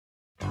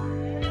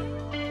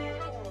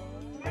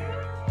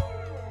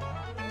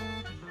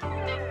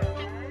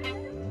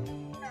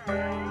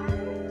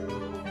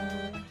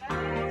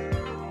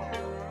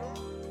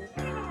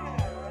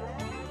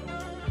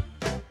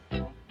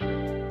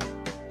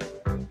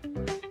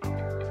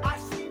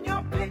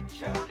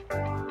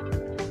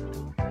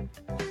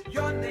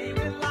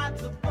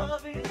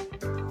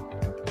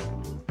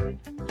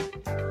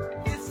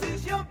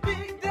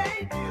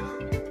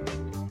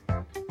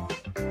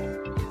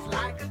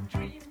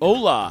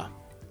Hola.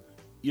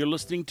 You're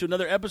listening to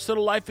another episode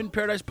of Life in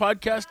Paradise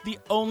Podcast, the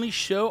only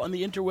show on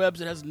the interwebs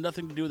that has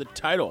nothing to do with the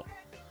title.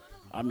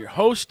 I'm your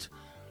host,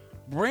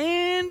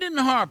 Brandon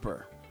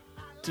Harper.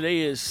 Today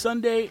is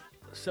Sunday,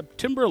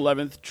 September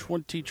 11th,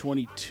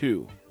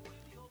 2022.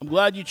 I'm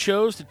glad you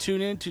chose to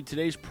tune in to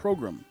today's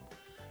program.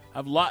 I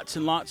have lots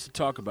and lots to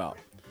talk about.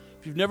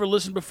 If you've never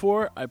listened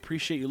before, I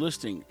appreciate you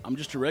listening. I'm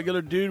just a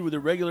regular dude with a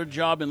regular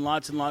job and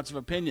lots of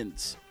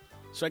opinions.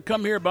 So I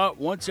come here about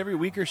once every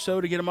week or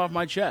so to get them off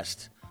my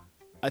chest.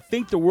 I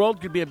think the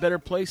world could be a better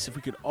place if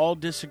we could all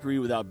disagree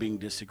without being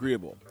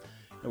disagreeable.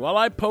 And while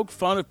I poke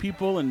fun of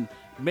people and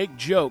make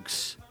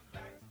jokes,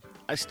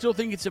 I still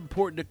think it's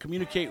important to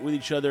communicate with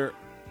each other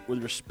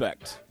with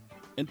respect.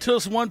 Until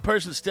one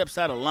person steps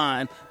out of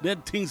line,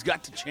 then things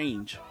got to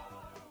change.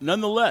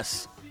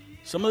 Nonetheless,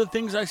 some of the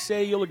things I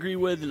say you'll agree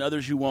with and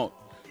others you won't,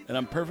 and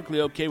I'm perfectly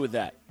okay with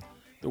that.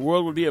 The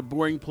world would be a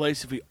boring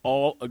place if we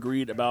all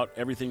agreed about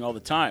everything all the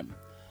time.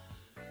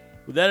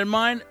 With that in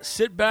mind,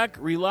 sit back,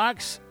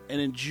 relax, and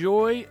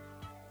enjoy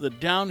the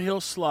downhill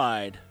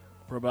slide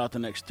for about the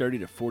next 30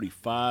 to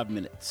 45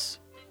 minutes.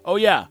 Oh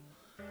yeah,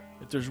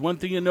 if there's one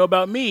thing you know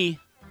about me,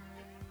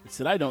 it's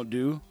that I don't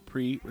do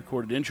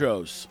pre-recorded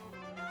intros.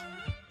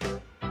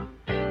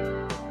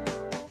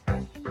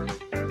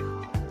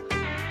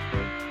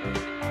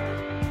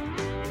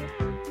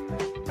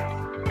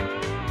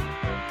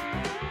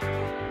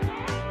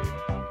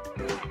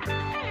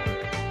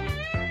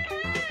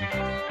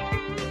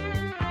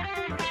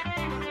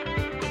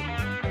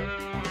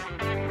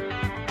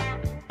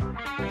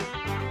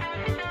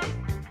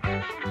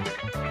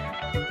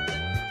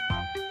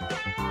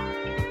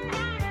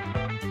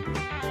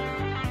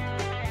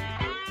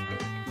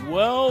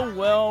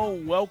 Well,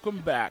 welcome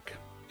back.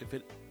 If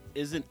it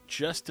isn't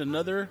just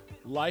another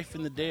Life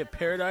in the Day of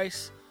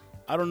Paradise,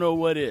 I don't know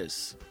what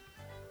is.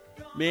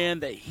 Man,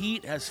 the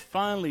heat has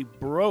finally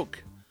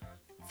broke.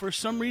 For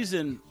some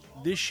reason,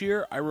 this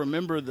year, I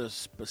remember the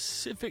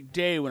specific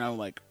day when I'm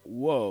like,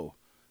 whoa,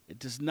 it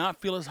does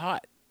not feel as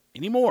hot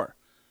anymore.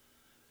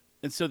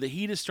 And so the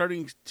heat is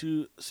starting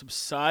to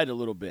subside a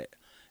little bit.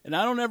 And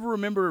I don't ever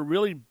remember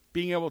really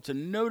being able to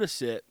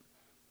notice it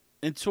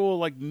until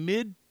like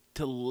mid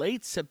to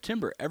late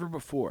September, ever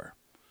before.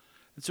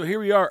 And so here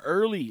we are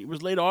early. It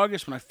was late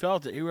August when I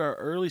felt it. Here we are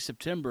early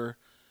September,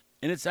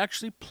 and it's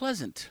actually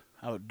pleasant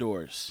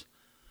outdoors.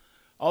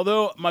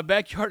 Although my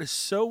backyard is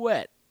so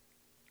wet,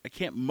 I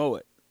can't mow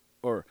it.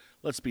 Or,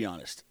 let's be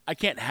honest, I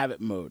can't have it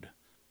mowed.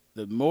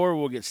 The mower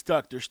will get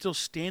stuck. There's still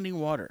standing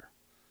water.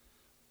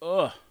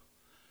 Ugh.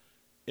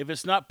 If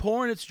it's not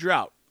pouring, it's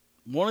drought.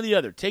 One or the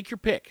other. Take your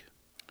pick.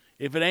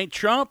 If it ain't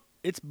Trump,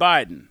 it's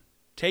Biden.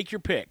 Take your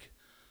pick.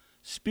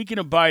 Speaking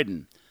of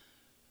Biden,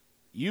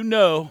 you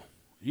know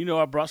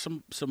I brought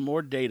some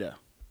more data,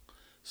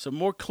 some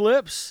more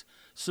clips,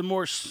 some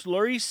more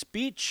slurry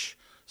speech,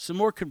 some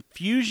more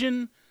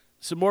confusion,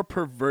 some more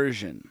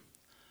perversion.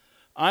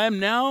 I am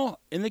now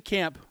in the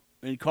camp,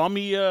 and you can call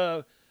me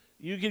a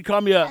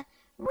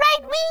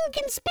right-wing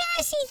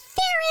conspiracy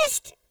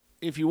theorist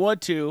if you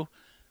want to,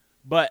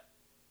 but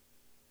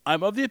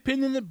I'm of the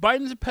opinion that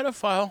Biden's a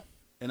pedophile,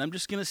 and I'm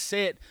just going to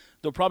say it.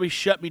 They'll probably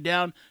shut me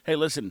down. Hey,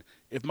 listen,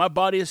 if my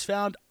body is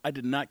found, I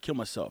did not kill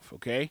myself,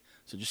 okay?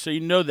 So just so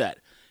you know that.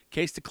 In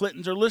case the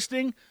Clintons are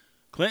listening,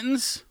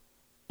 Clintons,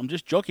 I'm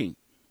just joking.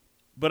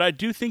 But I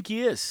do think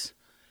he is.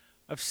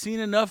 I've seen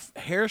enough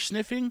hair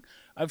sniffing.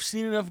 I've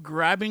seen enough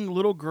grabbing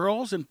little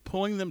girls and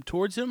pulling them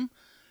towards him.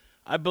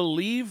 I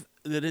believe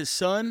that his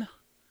son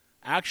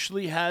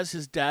actually has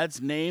his dad's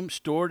name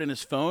stored in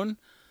his phone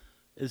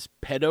as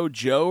Pedo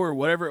Joe or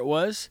whatever it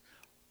was.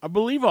 I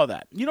believe all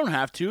that. You don't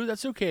have to.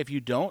 That's okay if you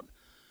don't.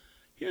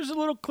 Here's a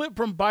little clip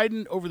from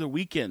Biden over the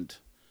weekend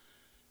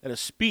at a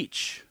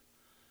speech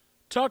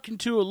talking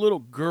to a little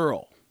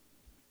girl.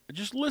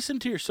 Just listen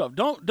to yourself.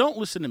 Don't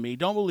listen to me.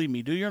 Don't believe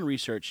me. Do your own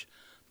research.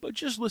 But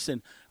just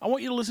listen. I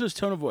want you to listen to his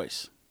tone of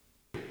voice.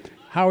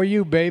 How are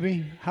you,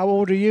 baby? How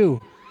old are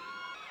you?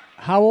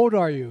 How old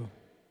are you?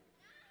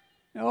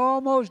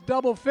 Almost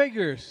double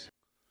figures.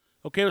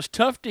 Okay, it was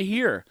tough to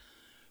hear.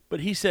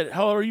 But he said,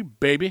 how old are you,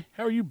 baby?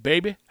 How are you,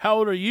 baby? How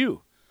old are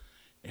you?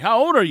 How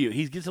old are you?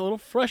 He gets a little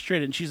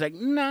frustrated, and she's like,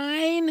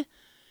 9.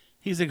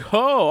 He's like,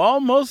 oh,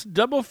 almost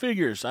double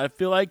figures. I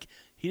feel like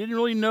he didn't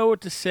really know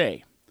what to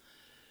say.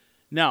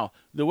 Now,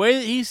 the way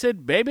that he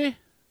said baby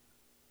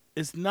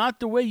is not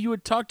the way you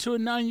would talk to a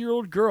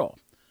 9-year-old girl.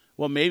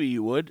 Well, maybe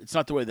you would. It's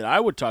not the way that I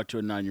would talk to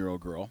a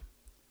 9-year-old girl.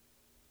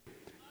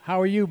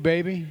 How are you,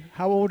 baby?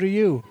 How old are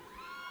you?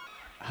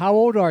 How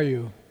old are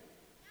you?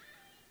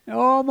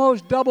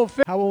 Almost double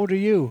figures. How old are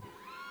you?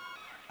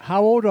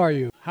 How old are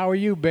you? How are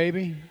you,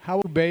 baby?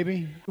 How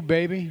baby?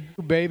 Baby?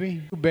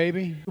 Baby?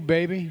 Baby?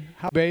 Baby?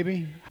 How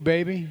baby?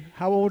 Baby?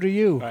 How old are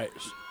you? All right.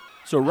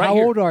 So right How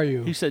here, old are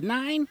you? He said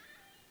 9.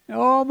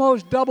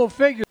 Almost double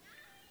figures.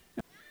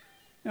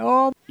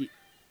 You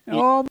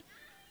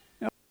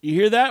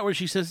hear that where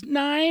she says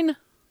 9?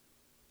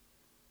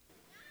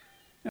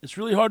 It's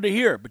really hard to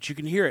hear, but you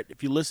can hear it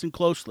if you listen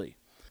closely.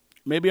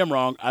 Maybe I'm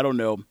wrong. I don't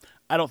know.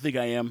 I don't think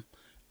I am.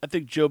 I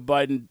think Joe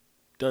Biden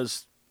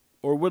does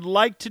or would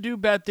like to do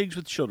bad things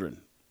with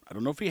children. I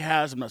don't know if he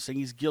has. I'm not saying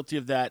he's guilty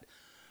of that,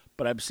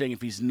 but I'm saying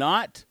if he's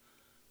not,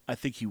 I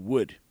think he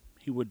would.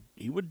 He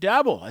would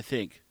dabble, I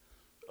think.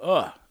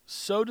 Ugh,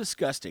 so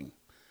disgusting.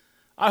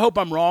 I hope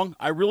I'm wrong.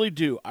 I really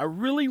do. I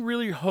really,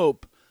 really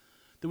hope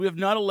that we have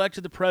not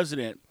elected the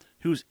president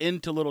who's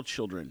into little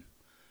children.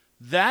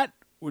 That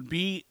would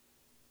be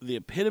the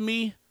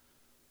epitome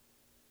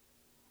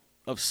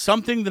of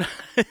something that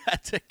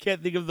I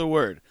can't think of the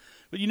word.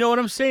 But you know what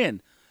I'm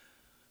saying?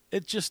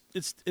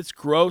 It's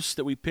gross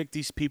that we pick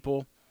these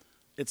people.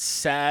 It's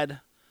sad.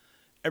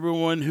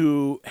 Everyone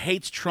who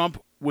hates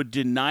Trump would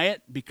deny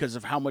it because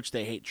of how much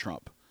they hate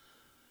Trump.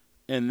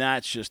 And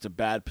that's just a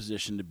bad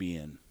position to be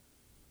in.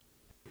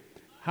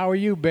 How are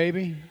you,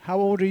 baby? How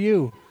old are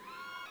you?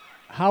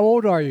 How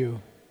old are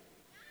you?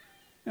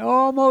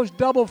 Almost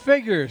double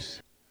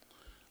figures.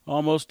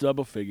 Almost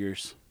double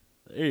figures.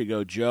 There you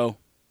go, Joe.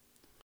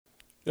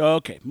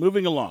 Okay,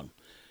 moving along.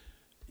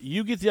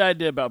 You get the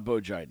idea about Bo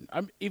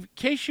Biden. In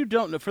case you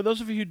don't know, for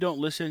those of you who don't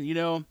listen,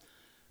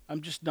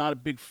 I'm just not a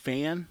big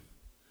fan.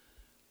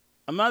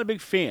 I'm not a big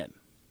fan.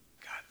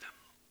 Got them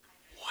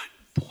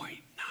 $1.9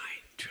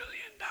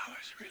 trillion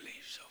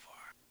relief so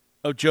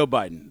far. Of Joe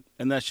Biden.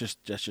 And that's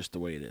just the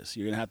way it is.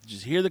 You're going to have to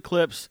just hear the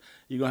clips.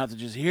 You're going to have to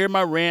just hear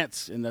my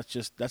rants. And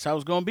that's how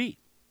it's going to be.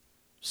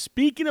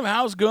 Speaking of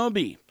how it's going to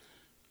be,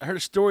 I heard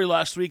a story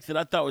last week that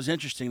I thought was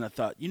interesting. And I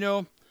thought,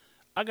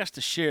 I got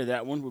to share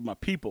that one with my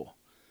people.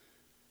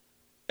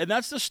 And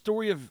that's the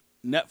story of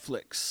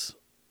Netflix.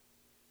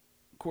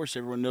 Of course,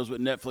 everyone knows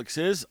what Netflix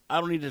is. I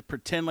don't need to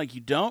pretend like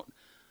you don't.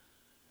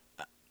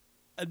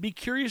 I'd be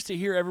curious to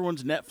hear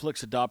everyone's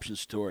Netflix adoption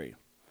story.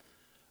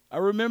 I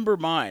remember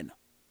mine.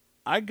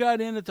 I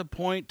got in at the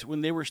point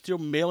when they were still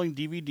mailing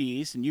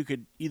DVDs, and you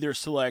could either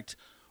select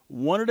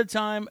one at a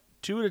time,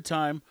 two at a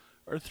time,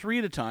 or three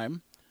at a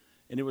time,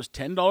 and it was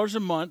 $10 a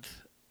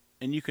month,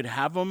 and you could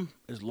have them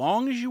as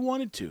long as you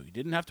wanted to. You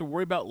didn't have to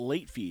worry about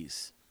late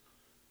fees.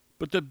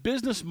 But the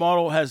business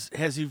model has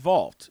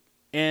evolved,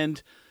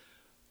 and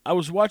I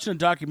was watching a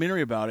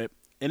documentary about it,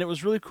 and it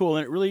was really cool,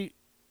 and it really,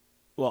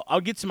 well,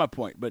 I'll get to my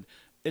point, but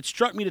it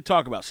struck me to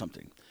talk about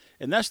something,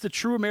 and that's the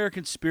true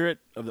American spirit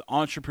of the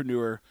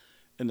entrepreneur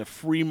and the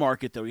free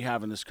market that we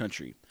have in this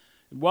country.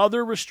 And while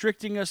they're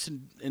restricting us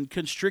and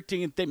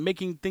constricting and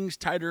making things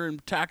tighter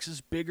and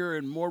taxes bigger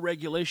and more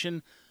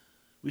regulation,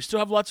 we still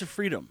have lots of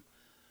freedom.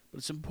 But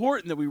it's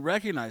important that we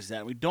recognize that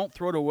and we don't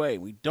throw it away.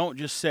 We don't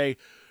just say,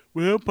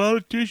 well,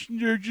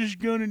 politicians are just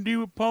going to do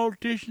what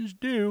politicians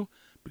do,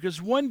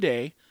 because one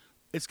day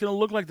it's going to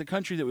look like the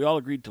country that we all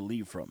agreed to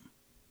leave from.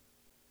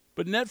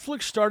 But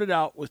Netflix started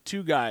out with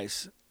two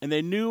guys, and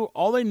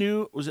all they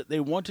knew was that they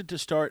wanted to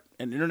start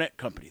an internet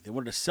company. They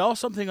wanted to sell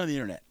something on the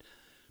internet.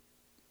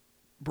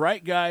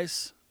 Bright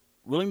guys,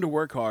 willing to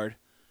work hard,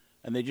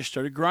 and they just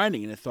started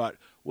grinding. And they thought,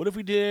 what if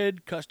we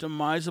did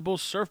customizable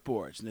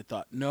surfboards? And they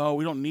thought, no,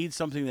 we don't need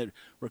something that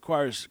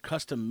requires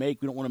custom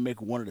make. We don't want to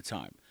make one at a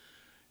time.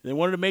 And they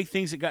wanted to make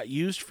things that got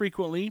used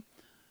frequently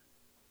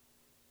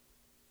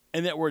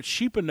and that were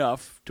cheap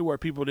enough to where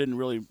people didn't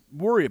really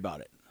worry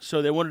about it.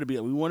 So they wanted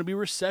to we want to be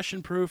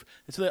recession proof.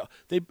 And so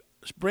they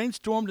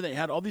brainstormed, and they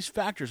had all these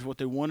factors of what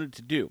they wanted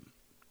to do.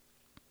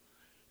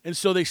 And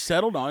so they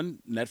settled on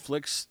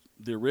Netflix,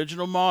 the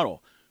original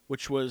model,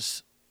 which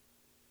was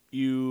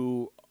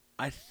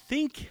I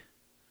think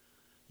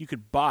you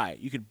could buy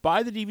the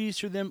DVDs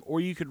through them,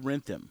 or you could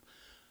rent them.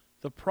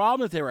 The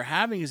problem that they were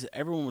having is that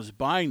everyone was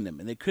buying them,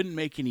 and they couldn't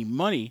make any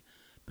money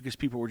because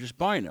people were just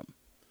buying them.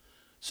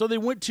 So they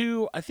went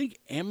to, I think,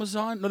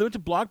 Amazon. No, they went to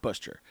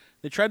Blockbuster.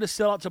 They tried to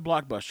sell it to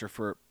Blockbuster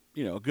for,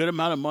 a good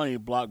amount of money.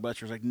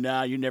 Blockbuster was like,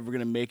 nah, you're never going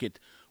to make it.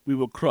 We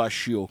will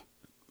crush you.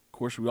 Of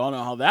course, we all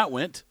know how that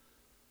went.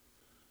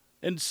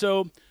 And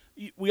so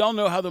we all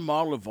know how the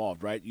model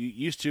evolved, right? You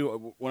used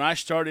to, when I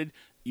started,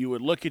 you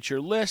would look at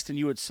your list and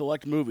you would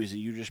select movies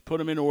and you just put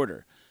them in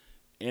order.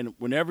 And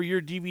whenever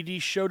your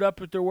DVD showed up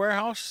at their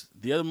warehouse,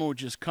 the other one would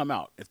just come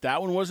out. If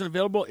that one wasn't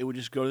available, it would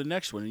just go to the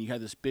next one. And you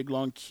had this big,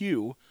 long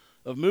queue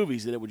of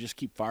movies that it would just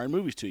keep firing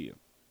movies to you.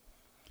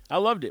 I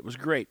loved it. It was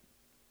great.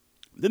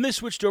 Then they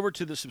switched over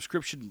to the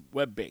subscription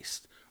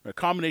web-based. Or a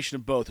combination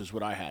of both is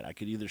what I had. I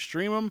could either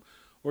stream them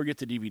or get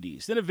the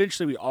DVDs. Then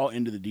eventually we all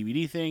into the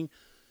DVD thing,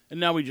 and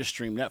now we just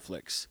stream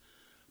Netflix.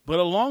 But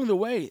along the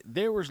way,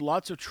 there was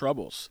lots of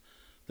troubles.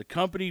 The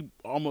company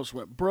almost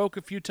went broke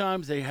a few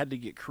times. They had to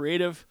get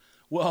creative.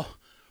 Well,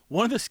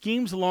 one of the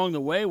schemes along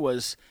the way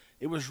was,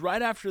 it was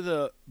right after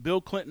the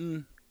Bill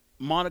Clinton,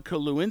 Monica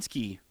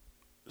Lewinsky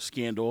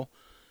scandal,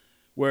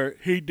 where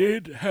he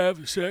did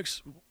have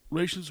sex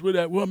relations with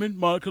that woman,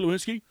 Monica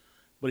Lewinsky,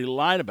 but he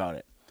lied about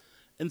it.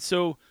 And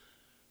so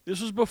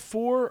this was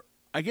before,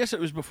 I guess it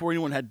was before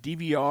anyone had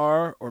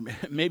DVR, or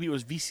maybe it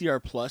was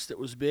VCR Plus that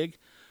was big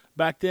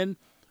back then.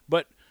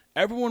 But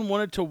everyone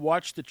wanted to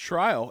watch the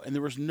trial, and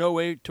there was no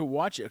way to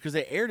watch it because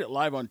they aired it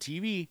live on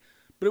TV,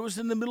 but it was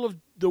in the middle of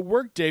the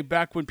workday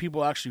back when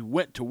people actually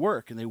went to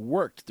work, and they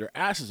worked their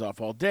asses off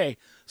all day.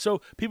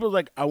 So people were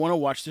like, I want to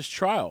watch this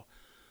trial.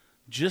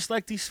 just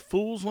like these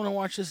fools want to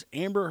watch this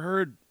Amber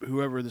Heard,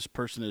 whoever this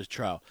person is,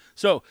 trial.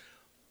 So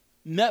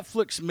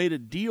Netflix made a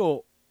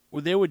deal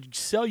where they would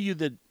sell you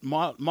the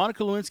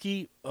Monica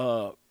Lewinsky,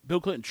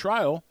 Bill Clinton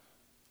trial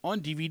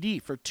on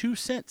DVD for 2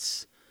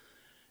 cents.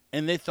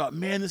 And they thought,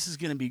 man, this is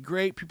going to be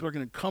great. People are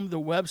going to come to the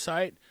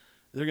website.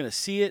 They're going to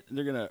see it. And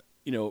they're going to,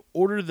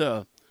 order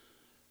the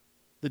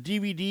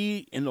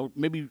DVD and they'll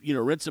maybe,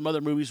 rent some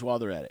other movies while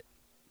they're at it.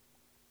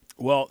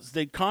 Well,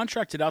 they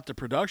contracted out the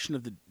production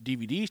of the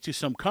DVDs to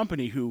some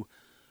company who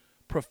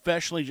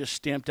professionally just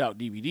stamped out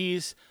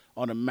DVDs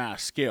on a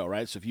mass scale,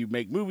 right? So if you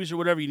make movies or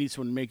whatever, you need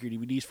someone to make your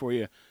DVDs for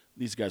you.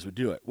 These guys would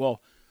do it.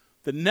 Well,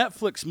 the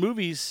Netflix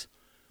movies,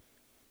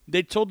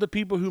 they told the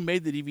people who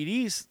made the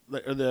DVDs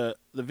or the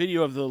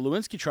video of the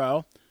Lewinsky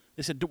trial,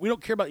 they said, we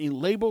don't care about any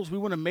labels. We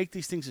want to make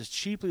these things as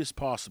cheaply as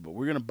possible.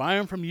 We're going to buy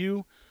them from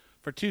you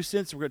for 2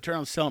 cents. And we're going to turn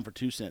around and sell them for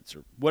 2 cents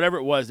or whatever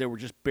it was. They were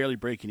just barely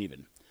breaking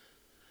even.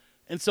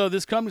 And so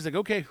this company's like,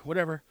 okay,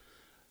 whatever.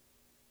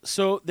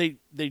 So they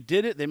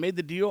did it. They made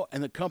the deal,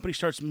 and the company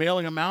starts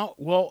mailing them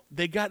out. Well,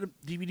 they got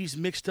DVDs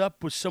mixed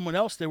up with someone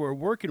else they were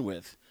working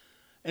with.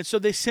 And so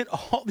they sent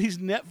all these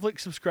Netflix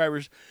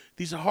subscribers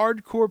these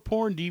hardcore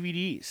porn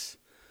DVDs.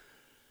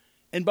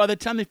 And by the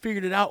time they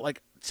figured it out,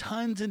 like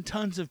tons and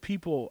tons of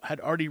people had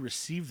already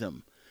received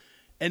them.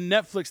 And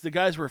Netflix, the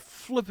guys were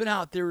flipping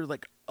out. They were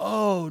like,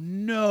 oh,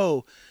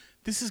 no,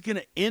 this is going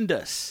to end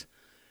us.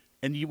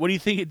 And what do you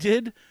think it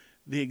did?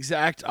 The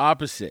exact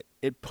opposite.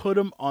 It put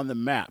them on the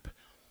map.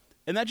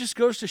 And that just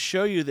goes to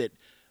show you that,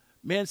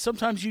 man,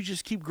 sometimes you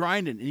just keep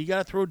grinding and you got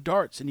to throw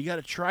darts and you got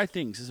to try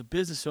things as a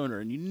business owner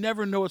and you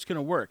never know what's going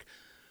to work.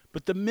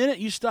 But the minute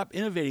you stop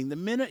innovating, the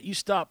minute you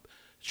stop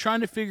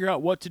trying to figure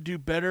out what to do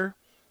better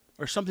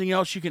or something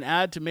else you can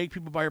add to make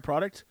people buy your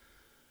product,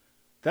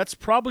 that's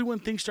probably when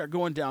things start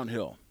going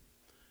downhill.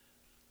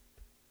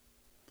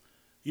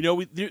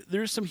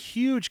 There's some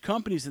huge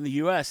companies in the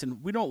U.S.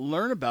 and we don't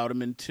learn about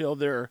them until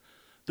they're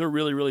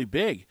really, really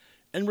big.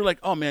 And we're like,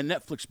 oh, man,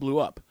 Netflix blew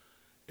up.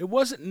 It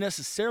wasn't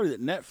necessarily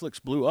that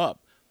Netflix blew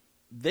up.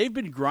 They've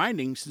been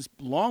grinding since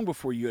long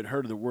before you had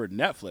heard of the word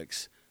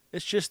Netflix.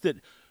 It's just that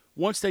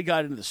once they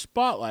got into the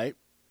spotlight,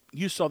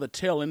 you saw the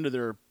tail end of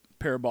their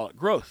parabolic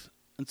growth.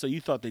 And so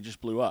you thought they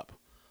just blew up.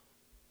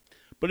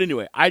 But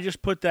anyway, I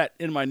just put that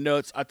in my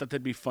notes. I thought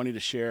that'd be funny to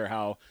share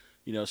how,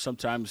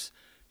 sometimes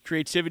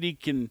creativity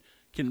can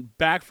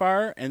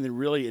backfire, and then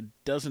really it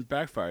doesn't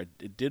backfire.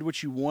 It did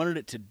what you wanted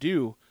it to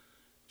do,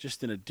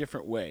 just in a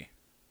different way.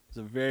 It's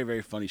a very,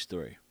 very funny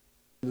story.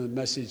 The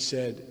message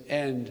said,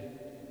 end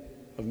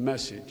of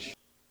message.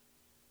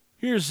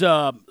 Here's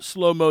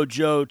Slow-Mo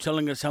Joe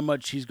telling us how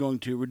much he's going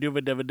to redo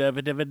it.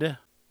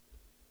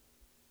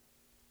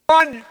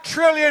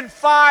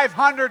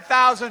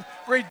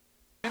 1,500,000,000.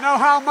 You know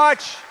how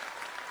much?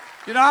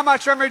 You know how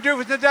much I'm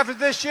reducing the deficit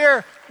this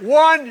year?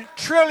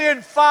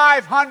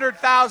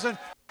 1,500,000,000.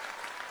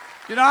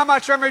 You know how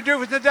much I'm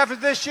reducing the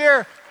deficit this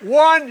year?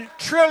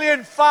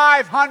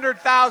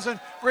 1,500,000,000.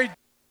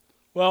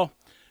 Well,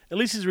 at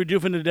least he's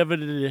reducing the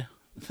deficit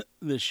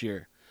this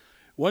year.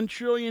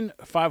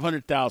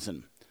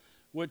 1,500,000,000,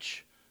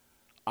 which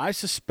I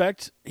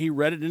suspect he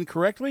read it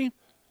incorrectly,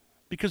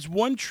 because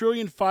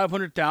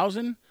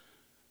 1,500,000,000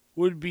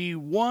 would be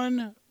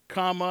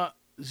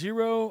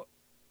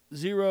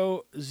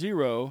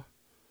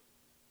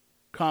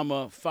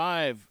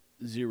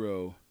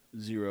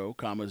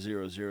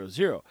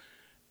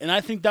And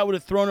I think that would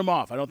have thrown him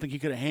off. I don't think he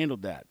could have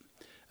handled that.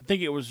 I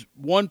think it was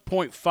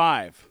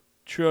 1.5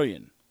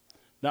 trillion,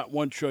 not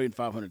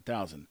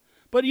 1,500,000,000.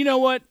 But you know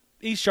what?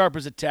 He's sharp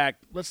as a tack.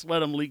 Let's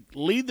let him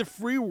lead the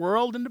free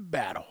world into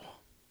battle.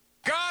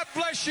 God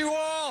bless you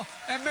all,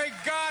 and may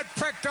God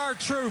protect our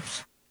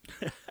troops.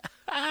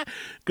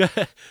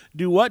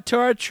 Do what to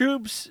our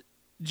troops,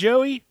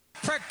 Joey?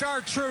 Protect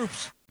our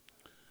troops.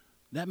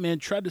 That man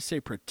tried to say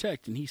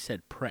protect, and he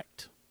said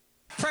prect.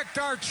 Protect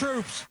our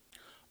troops.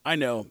 I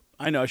know.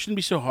 I shouldn't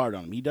be so hard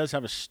on him. He does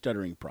have a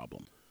stuttering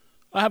problem.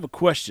 I have a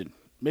question.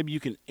 Maybe you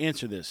can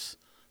answer this.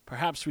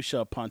 Perhaps we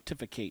shall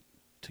pontificate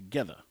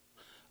together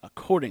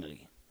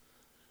accordingly.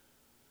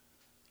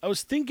 I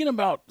was thinking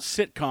about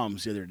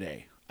sitcoms the other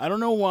day. I don't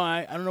know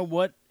why. I don't know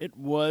what it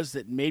was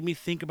that made me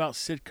think about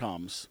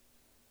sitcoms.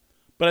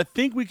 But I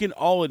think we can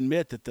all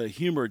admit that the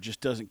humor just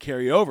doesn't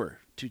carry over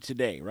to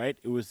today, right?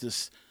 It was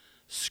this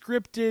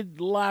scripted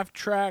laugh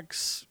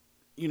tracks,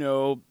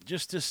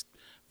 just this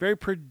very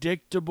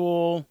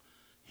predictable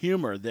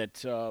humor that,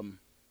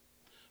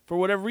 for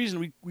whatever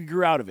reason, we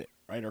grew out of it,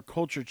 right? Our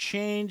culture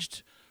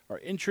changed, our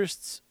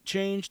interests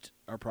changed,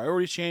 our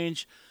priorities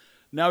changed.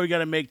 Now we got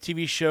to make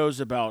TV shows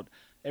about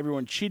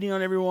everyone cheating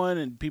on everyone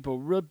and people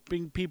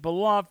ripping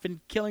people off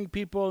and killing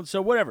people. And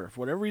so whatever, for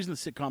whatever reason, the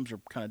sitcoms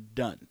are kind of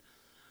done.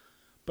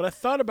 But I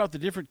thought about the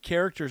different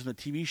characters in the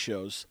TV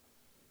shows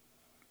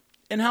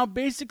and how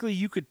basically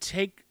you could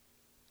take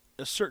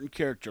a certain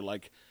character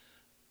like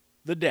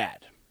the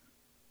dad,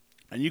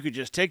 and you could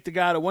just take the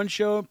guy out of one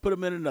show and put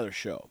him in another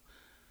show.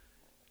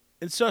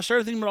 And so I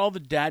started thinking about all the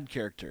dad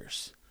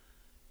characters.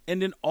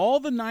 And in all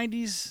the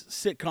 90s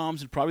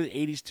sitcoms, and probably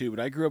the 80s too, but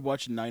I grew up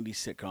watching 90s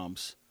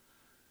sitcoms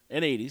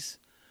and 80s.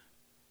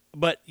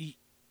 But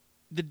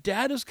the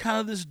dad is kind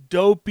of this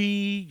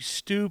dopey,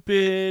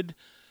 stupid,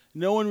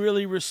 no one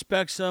really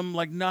respects him,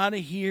 like not a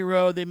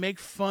hero. They make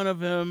fun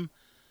of him.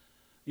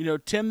 You know,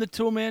 Tim the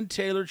Toolman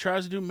Taylor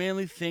tries to do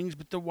manly things,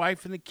 but the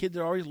wife and the kids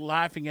are always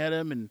laughing at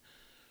him. And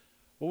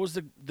what was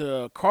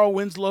the Carl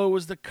Winslow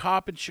was the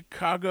cop in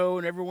Chicago,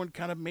 and everyone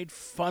kind of made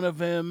fun of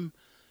him.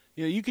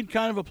 You know, you can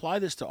kind of apply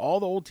this to all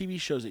the old TV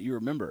shows that you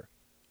remember.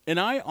 And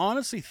I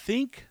honestly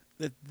think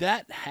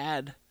that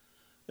had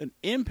an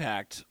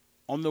impact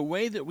on the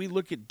way that we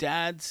look at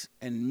dads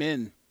and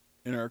men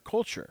in our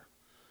culture.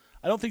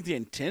 I don't think they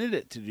intended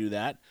it to do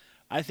that.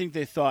 I think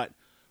they thought,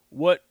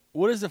 what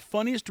is the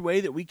funniest way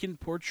that we can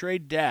portray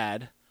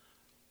dad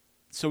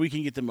so we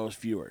can get the most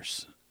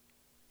viewers?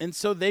 And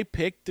so they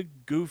picked the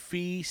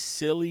goofy,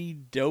 silly,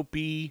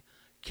 dopey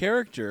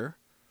character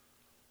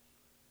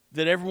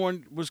that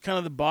everyone was kind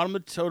of the bottom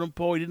of the totem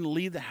pole. He didn't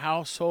lead the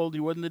household. He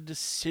wasn't the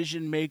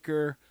decision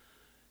maker.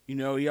 You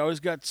know, he always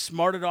got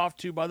smarted off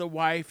to by the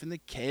wife and the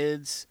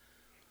kids.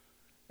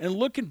 And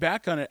looking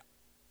back on it,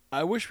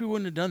 I wish we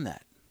wouldn't have done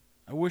that.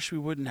 I wish we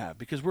wouldn't have,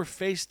 because we're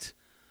faced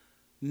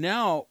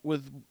now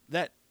with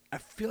that. I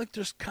feel like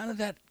there's kind of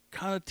that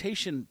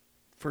connotation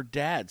for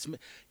dads.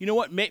 You know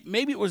what?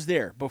 Maybe it was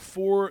there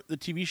before the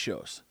TV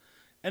shows.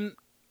 And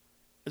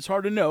it's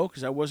hard to know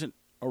because I wasn't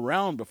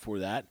around before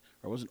that,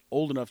 or I wasn't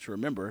old enough to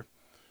remember.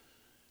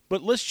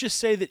 But let's just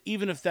say that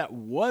even if that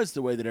was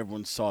the way that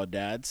everyone saw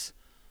dads,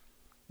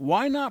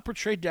 why not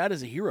portray dad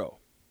as a hero?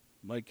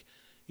 Like,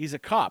 he's a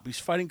cop. He's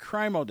fighting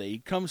crime all day. He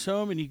comes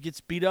home and he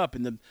gets beat up.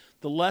 And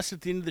the lesson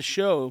at the end of the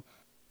show,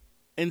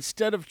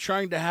 instead of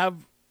trying to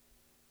have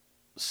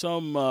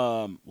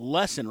some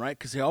lesson, right?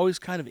 Because they always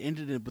kind of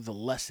ended it with a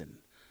lesson.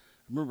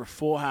 I remember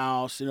Full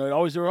House. You know, there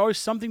was always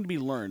something to be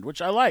learned,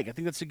 which I like. I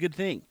think that's a good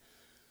thing.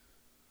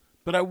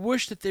 But I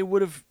wish that they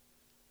would have,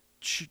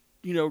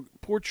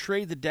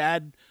 portrayed the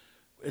dad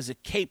as a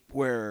cape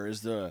wearer,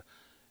 as the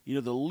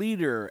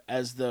leader,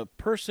 as the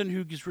person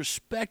who gets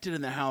respected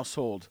in the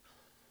household.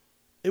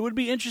 It would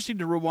be interesting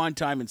to rewind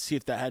time and see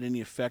if that had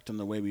any effect on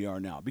the way we are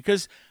now.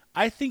 Because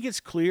I think it's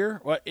clear,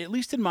 or at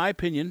least in my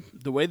opinion,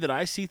 the way that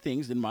I see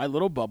things in my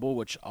little bubble,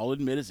 which I'll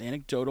admit is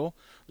anecdotal,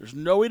 there's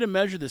no way to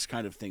measure this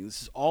kind of thing.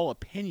 This is all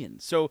opinion.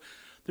 So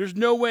there's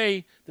no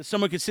way that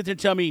someone could sit there and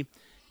tell me,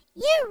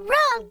 "You're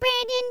wrong,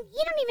 Brandon.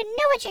 You don't even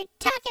know what you're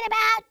talking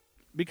about."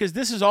 Because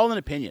this is all an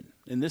opinion,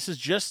 and this is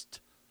just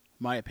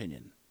my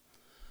opinion,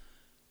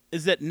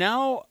 is that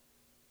now,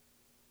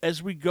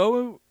 as we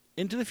go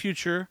into the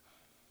future,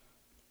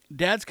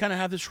 dads kind of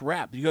have this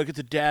rap. You go get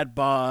the dad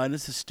bod, and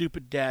it's the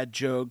stupid dad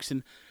jokes,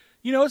 and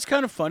it's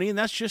kind of funny, and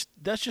that's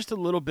just a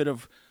little bit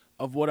of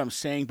what I'm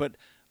saying. But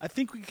I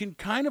think we can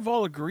kind of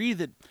all agree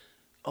that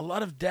a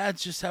lot of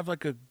dads just have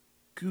like a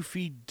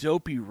goofy,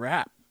 dopey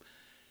rap.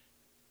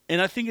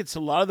 And I think it's a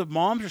lot of the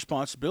mom's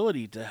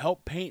responsibility to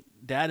help paint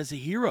dad as a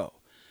hero.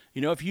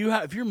 You know, if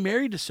you're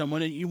married to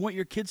someone and you want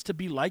your kids to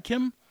be like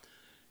him,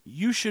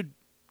 you should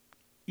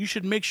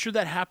make sure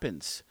that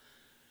happens.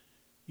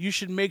 You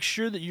should make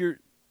sure that your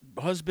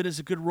husband is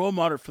a good role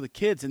model for the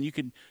kids, and you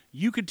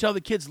could tell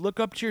the kids,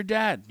 look up to your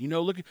dad. You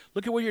know, look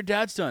at what your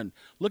dad's done.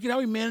 Look at how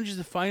he manages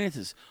the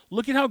finances.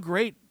 Look at how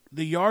great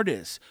the yard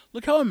is.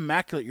 Look how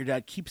immaculate your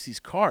dad keeps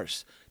these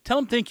cars. Tell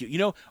him thank you. You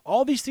know,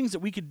 all these things that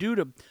we could do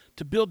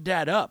to build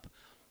dad up.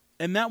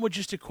 And that would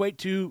just equate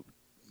to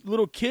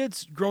little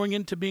kids growing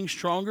into being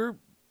stronger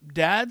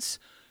dads,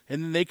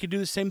 and then they could do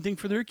the same thing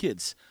for their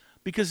kids.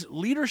 Because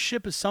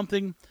leadership is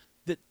something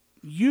that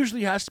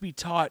usually has to be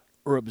taught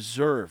or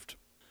observed.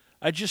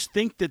 I just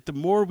think that the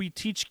more we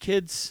teach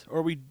kids,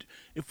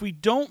 if we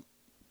don't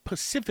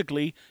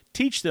specifically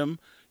teach them,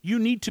 you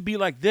need to be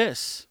like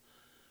this,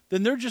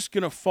 then they're just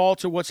going to fall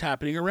to what's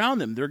happening around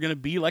them. They're going to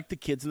be like the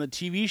kids in the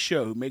TV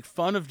show who make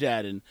fun of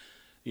dad and,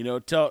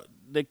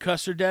 they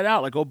cuss their dad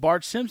out like old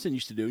Bart Simpson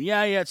used to do.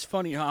 Yeah, it's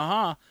funny,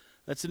 ha.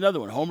 That's another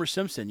one, Homer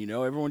Simpson.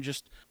 Everyone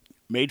just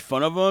made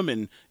fun of him,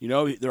 and,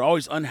 they're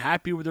always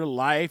unhappy with their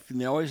life,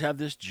 and they always have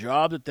this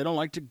job that they don't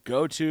like to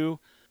go to.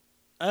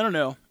 I don't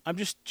know. I'm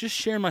just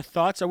sharing my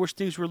thoughts. I wish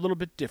things were a little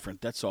bit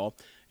different, that's all.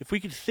 If we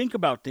could think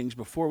about things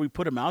before we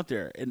put them out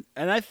there. And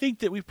I think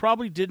that we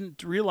probably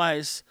didn't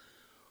realize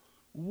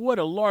what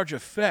a large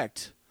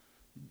effect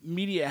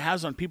media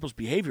has on people's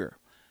behavior,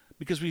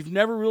 because we've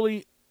never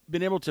really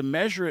been able to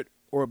measure it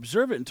or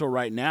observe it until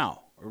right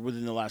now, or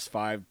within the last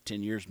 5-10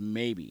 years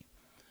maybe.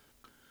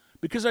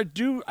 Because I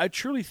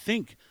truly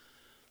think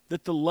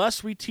that the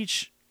less we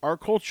teach our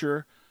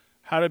culture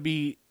how to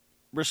be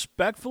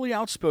respectfully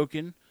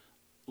outspoken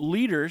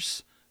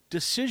leaders,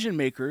 decision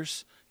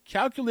makers,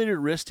 calculated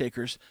risk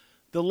takers,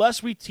 the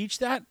less we teach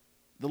that,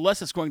 the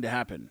less it's going to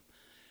happen.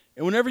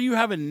 And whenever you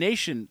have a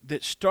nation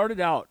that started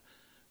out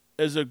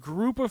as a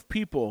group of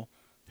people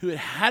who had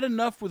had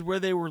enough with where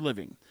they were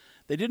living,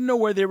 they didn't know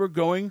where they were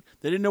going,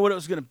 they didn't know what it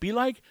was going to be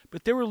like,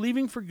 but they were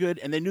leaving for good,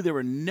 and they knew they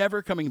were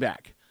never coming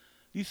back.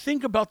 You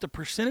think about the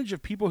percentage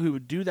of people who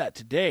would do that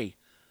today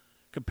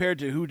compared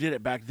to who did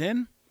it back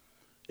then,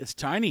 It's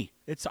tiny.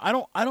 I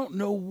don't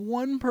know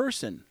one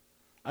person.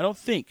 I don't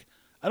think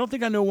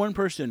I know one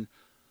person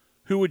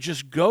who would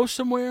just go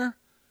somewhere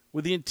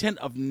with the intent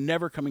of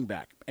never coming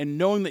back and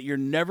knowing that you're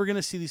never going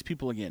to see these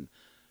people again,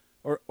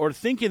 or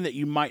thinking that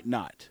you might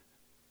not.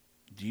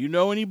 Do you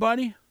know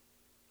anybody?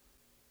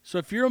 So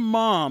if you're a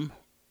mom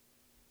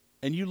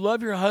and you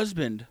love your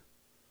husband,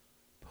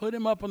 put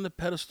him up on the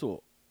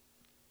pedestal.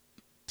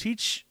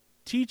 Teach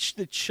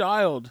the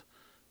child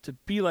to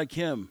be like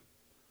him.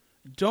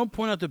 Don't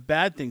point out the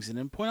bad things in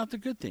him. Point out the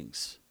good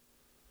things.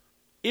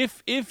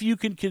 If you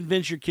can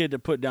convince your kid to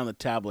put down the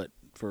tablet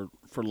for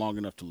long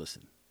enough to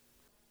listen.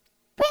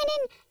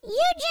 Brandon,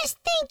 you just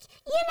think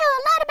you know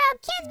a lot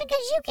about kids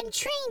because you can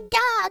train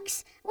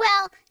dogs.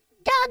 Well,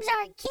 dogs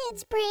aren't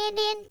kids,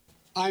 Brandon.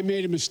 I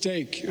made a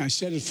mistake. I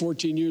said it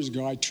 14 years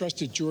ago. I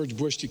trusted George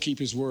Bush to keep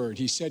his word.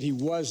 He said he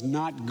was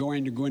not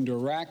going to go into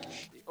Iraq.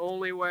 The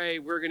only way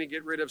we're going to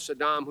get rid of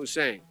Saddam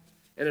Hussein,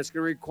 and it's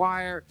going to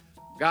require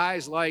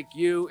guys like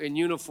you in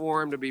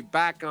uniform to be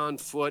back on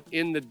foot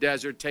in the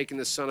desert, taking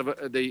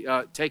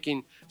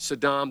taking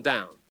Saddam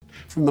down.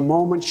 From the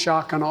moment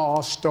shock and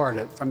awe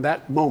started, from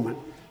that moment,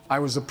 I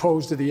was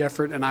opposed to the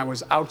effort and I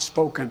was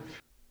outspoken.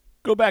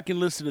 Go back and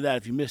listen to that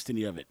if you missed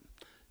any of it.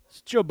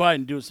 It's Joe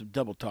Biden doing some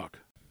double talk.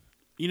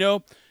 You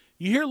know,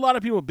 you hear a lot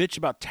of people bitch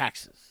about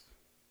taxes.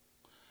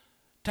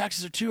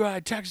 Taxes are too high.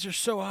 Taxes are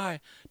so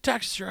high.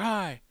 Taxes are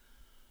high.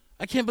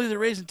 I can't believe they're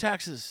raising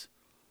taxes.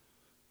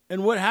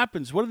 And what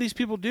happens? What do these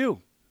people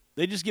do?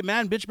 They just get mad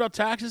and bitch about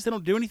taxes? They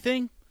don't do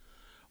anything?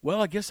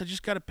 Well, I guess I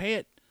just got to pay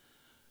it.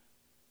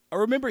 I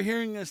remember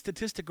hearing a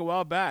statistic a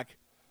while back,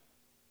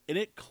 and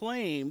it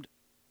claimed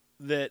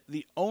that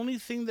the only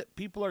thing that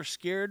people are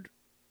scared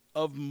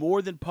of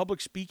more than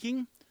public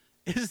speaking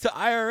is the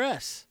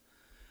IRS.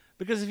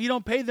 Because if you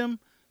don't pay them,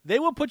 they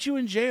will put you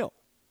in jail.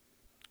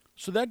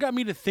 So that got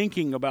me to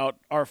thinking about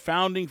our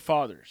founding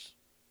fathers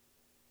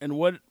and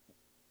what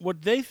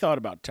they thought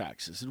about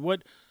taxes and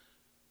what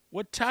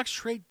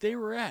tax rate they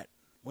were at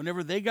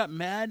whenever they got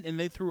mad and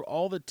they threw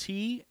all the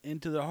tea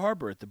into the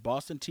harbor at the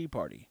Boston Tea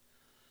Party,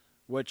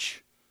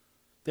 which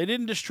they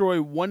didn't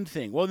destroy one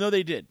thing. Well, no,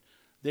 they did.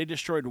 They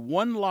destroyed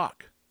one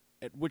lock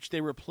at which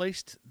they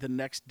replaced the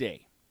next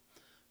day.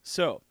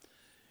 So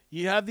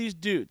you have these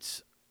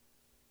dudes.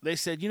 They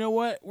said, you know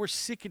what? We're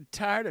sick and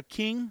tired of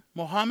King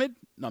Mohammed.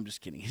 No, I'm just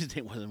kidding. His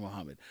name wasn't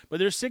Mohammed. But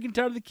they're sick and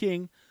tired of the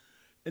king.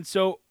 And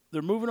so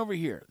they're moving over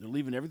here. They're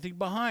leaving everything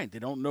behind. They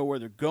don't know where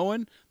they're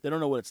going. They don't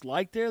know what it's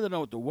like there. They don't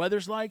know what the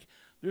weather's like.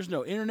 There's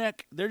no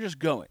internet. They're just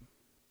going.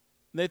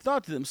 And they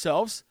thought to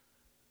themselves,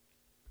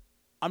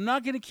 I'm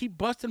not going to keep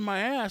busting my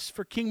ass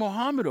for King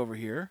Mohammed over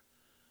here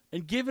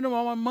and giving him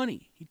all my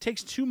money. He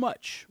takes too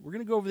much. We're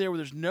going to go over there where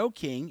there's no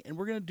king, and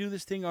we're going to do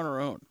this thing on our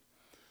own.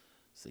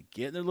 So they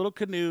get in their little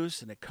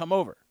canoes, and they come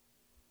over.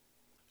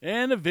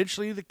 And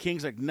eventually the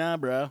king's like, nah,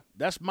 bro,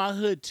 that's my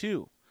hood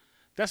too.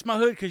 That's my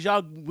hood because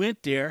y'all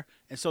went there.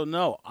 And so,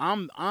 no,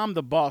 I'm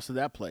the boss of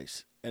that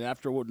place. And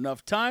after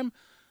enough time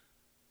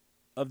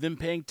of them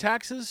paying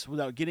taxes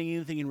without getting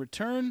anything in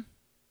return,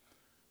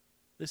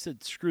 they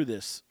said, screw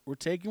this. We're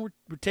taking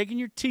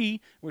your tea.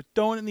 We're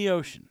throwing it in the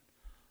ocean.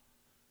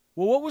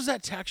 Well, what was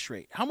that tax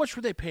rate? How much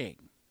were they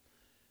paying?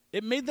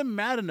 It made them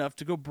mad enough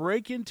to go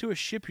break into a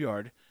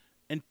shipyard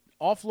and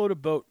offload a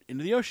boat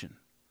into the ocean.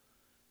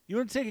 You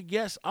want to take a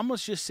guess? I'm going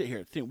to just sit here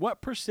and think,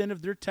 what percent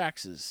of their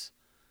taxes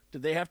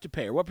did they have to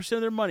pay? Or what percent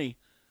of their money?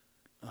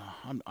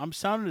 I'm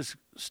sounding as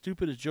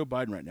stupid as Joe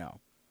Biden right now.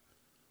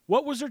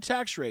 What was their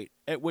tax rate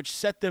at which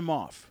set them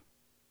off?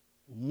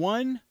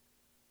 1.5%.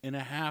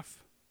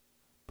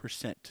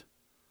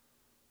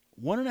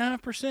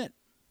 1.5%.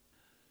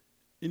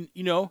 And,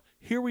 you know,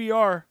 here we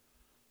are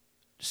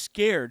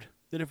scared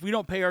that if we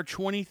don't pay our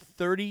 20,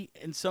 30,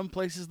 in some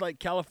places like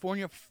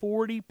California,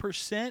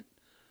 40%.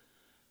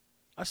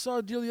 I saw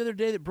a deal the other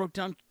day that broke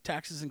down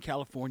taxes in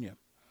California.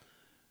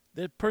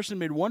 That person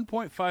made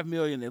 $1.5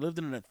 million. They lived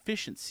in an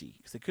efficiency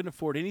because they couldn't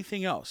afford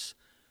anything else.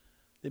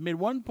 They made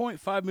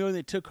 $1.5 million.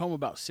 They took home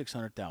about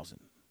 $600,000.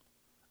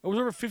 It was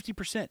over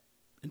 50%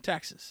 in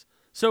taxes.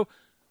 So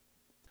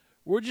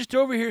we're just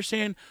over here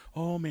saying,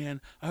 "Oh man,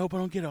 I hope I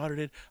don't get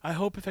audited. I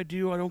hope if I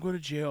do, I don't go to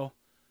jail.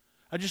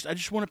 I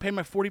just want to pay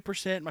my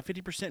 40%, my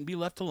 50%, and be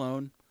left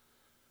alone."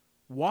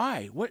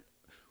 Why? What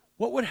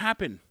would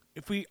happen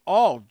if we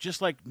all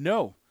just like,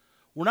 no,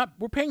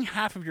 we're paying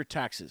half of your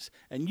taxes,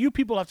 and you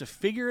people have to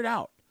figure it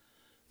out.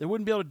 They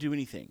wouldn't be able to do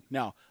anything.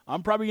 Now,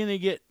 I'm probably going to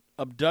get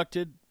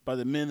abducted by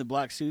the men in the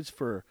black suits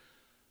for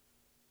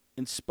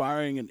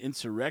inspiring an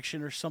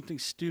insurrection or something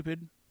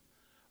stupid.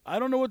 I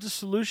don't know what the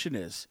solution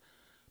is,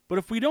 but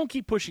if we don't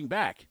keep pushing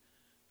back,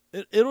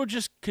 it'll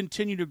just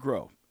continue to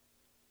grow.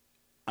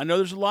 I know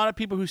there's a lot of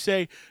people who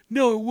say,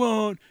 no, it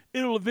won't.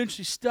 It'll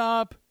eventually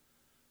stop.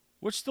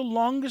 What's the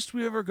longest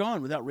we've ever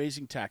gone without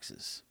raising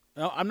taxes?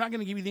 Now, I'm not going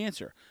to give you the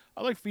answer.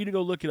 I'd like for you to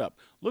go look it up.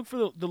 Look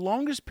for the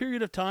longest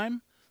period of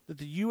time that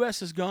the U.S.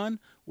 has gone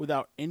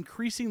without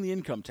increasing the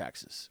income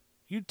taxes.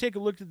 You take a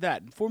look at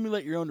that and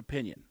formulate your own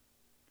opinion.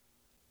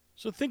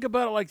 So think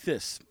about it like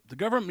this. The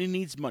government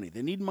needs money.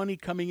 They need money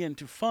coming in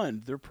to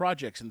fund their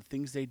projects and the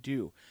things they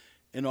do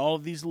and all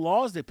of these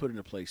laws they put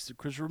into place.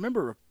 Because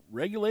remember,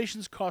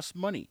 regulations cost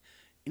money.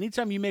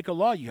 Anytime you make a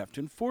law, you have to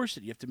enforce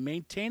it. You have to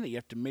maintain it. You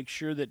have to make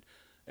sure that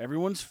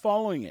everyone's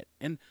following it.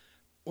 And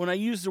when I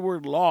use the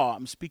word law,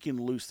 I'm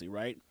speaking loosely,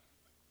 right?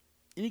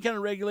 Any kind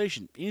of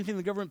regulation, anything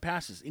the government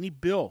passes, any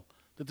bill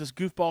that this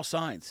goofball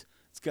signs,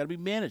 it's got to be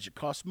managed. It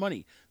costs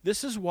money.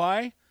 This is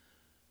why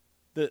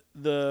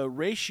the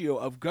ratio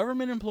of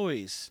government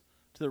employees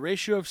to the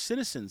ratio of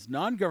citizens,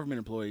 non-government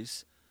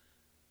employees,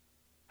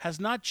 has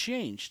not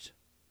changed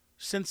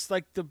since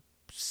like the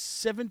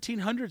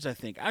 1700s, I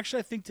think.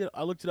 Actually, I think that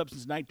I looked it up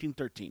since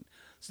 1913,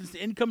 since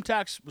the income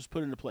tax was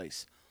put into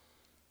place.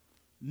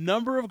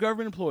 Number of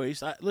government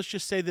employees, let's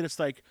just say that it's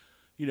like,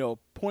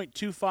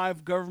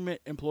 0.25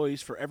 government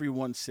employees for every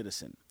one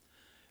citizen.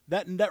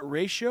 That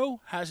ratio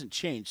hasn't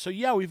changed. So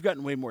yeah, we've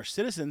gotten way more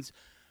citizens,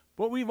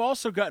 but we've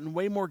also gotten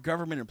way more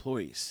government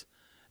employees.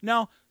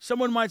 Now,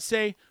 someone might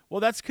say, well,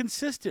 that's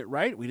consistent,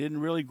 right? We didn't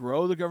really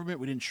grow the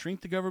government. We didn't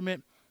shrink the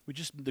government.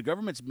 The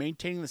government's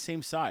maintaining the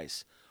same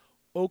size.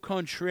 Au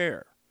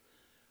contraire.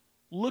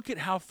 Look at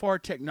how far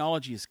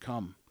technology has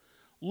come.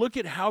 Look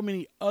at how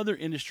many other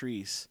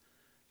industries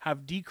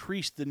have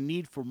decreased the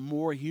need for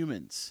more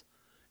humans.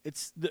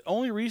 It's the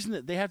only reason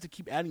that they have to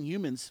keep adding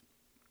humans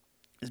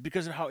is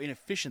because of how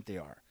inefficient they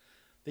are.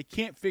 They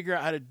can't figure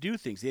out how to do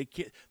things. They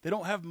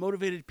don't have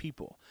motivated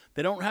people.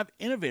 They don't have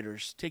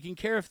innovators taking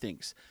care of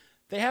things.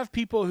 They have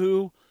people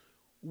who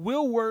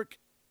will work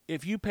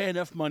if you pay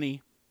enough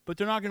money, but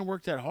they're not going to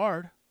work that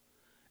hard.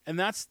 And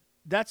that's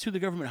who the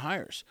government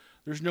hires.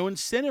 There's no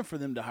incentive for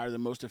them to hire the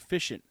most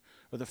efficient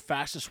or the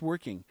fastest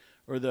working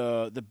or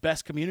the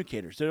best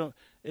communicators.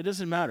 It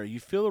doesn't matter. You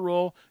fill a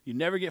role, you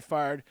never get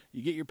fired,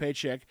 you get your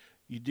paycheck,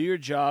 you do your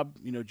job,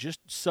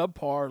 just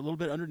subpar, a little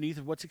bit underneath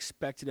of what's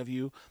expected of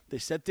you. They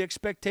set the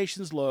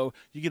expectations low.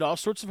 You get all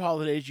sorts of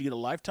holidays. You get a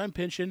lifetime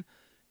pension.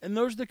 And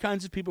those are the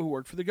kinds of people who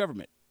work for the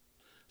government.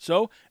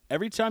 So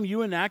every time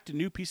you enact a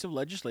new piece of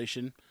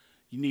legislation,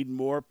 you need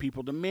more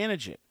people to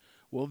manage it.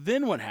 Well,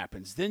 then what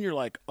happens? Then you're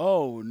like,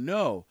 oh,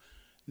 no.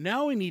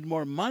 Now we need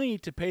more money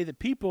to pay the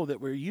people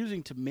that we're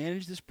using to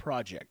manage this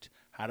project.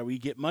 How do we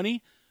get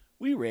money?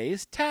 We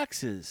raise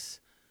taxes.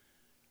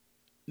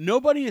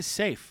 Nobody is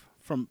safe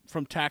from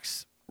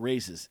tax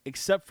raises,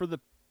 except for the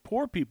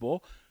poor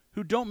people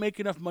who don't make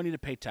enough money to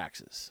pay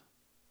taxes.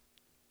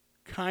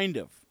 Kind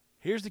of.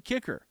 Here's the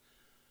kicker.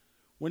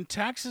 When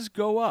taxes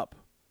go up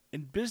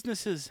and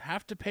businesses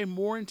have to pay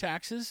more in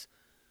taxes,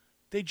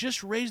 they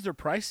just raise their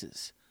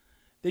prices.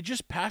 They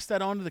just pass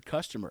that on to the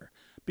customer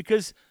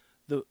because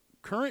the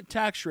current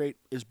tax rate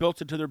is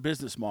built into their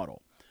business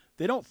model.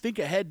 They don't think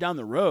ahead down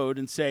the road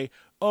and say,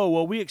 oh,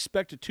 well, we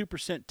expect a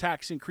 2%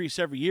 tax increase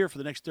every year for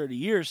the next 30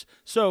 years,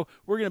 so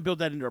we're going to build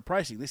that into our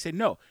pricing. They say,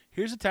 no,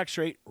 here's a tax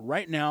rate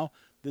right now.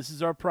 This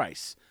is our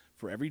price.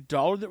 For every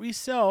dollar that we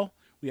sell,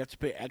 we have to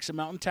pay X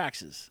amount in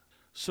taxes.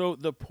 So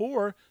the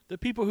poor, the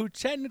people who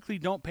technically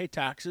don't pay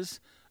taxes,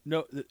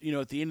 at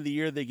the end of the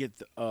year, they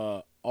get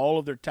all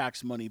of their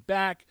tax money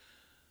back.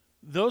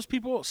 Those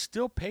people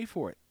still pay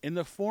for it in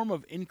the form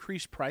of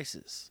increased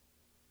prices.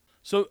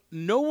 So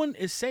no one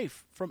is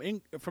safe from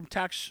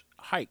tax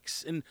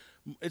hikes, and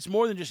it's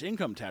more than just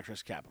income tax.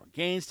 There's capital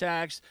gains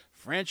tax,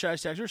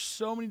 franchise tax. There's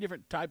so many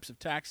different types of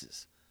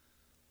taxes.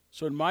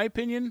 So in my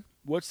opinion,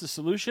 what's the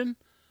solution?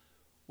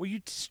 Well,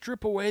 you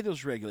strip away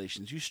those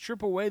regulations. You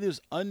strip away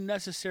those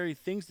unnecessary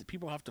things that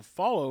people have to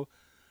follow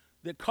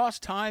that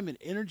cost time and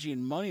energy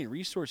and money and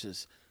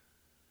resources.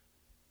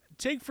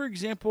 Take, for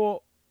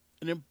example,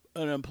 an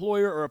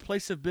employer or a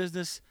place of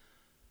business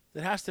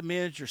that has to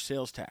manage your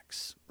sales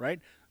tax,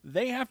 right?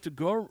 They have to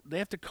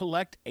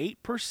collect 8%,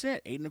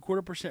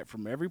 8.25%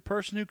 from every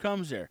person who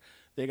comes there.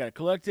 They got to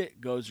collect it,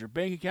 goes to their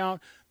bank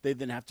account. They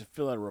then have to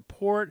fill out a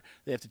report.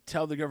 They have to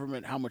tell the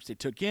government how much they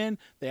took in.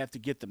 They have to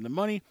get them the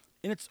money.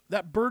 And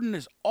that burden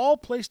is all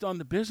placed on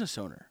the business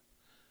owner.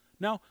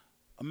 Now,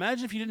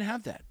 imagine if you didn't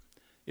have that.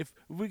 If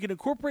we could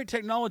incorporate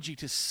technology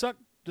to suck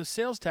the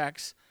sales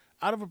tax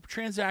out of a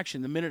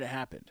transaction the minute it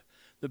happened,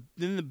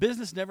 then the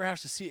business never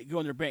has to see it go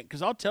in their bank.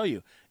 Because I'll tell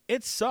you,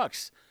 it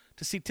sucks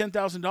to see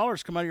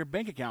 $10,000 come out of your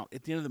bank account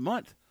at the end of the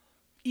month.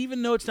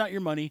 Even though it's not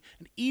your money,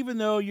 and even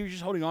though you're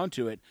just holding on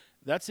to it,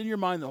 that's in your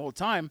mind the whole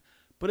time,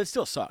 but it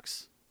still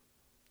sucks.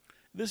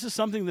 This is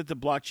something that the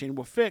blockchain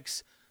will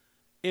fix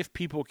if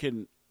people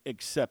can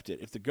accept it,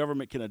 if the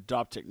government can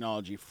adopt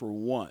technology for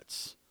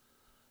once.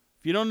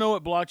 If you don't know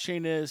what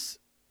blockchain is,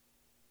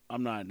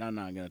 I'm not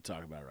going to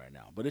talk about it right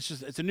now. But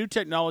it's a new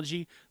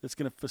technology that's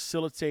going to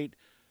facilitate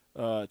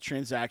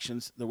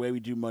transactions, the way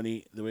we do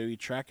money, the way we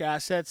track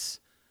assets,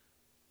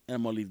 and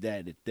I'm going to leave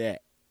that at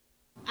that.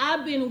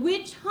 I've been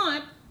witch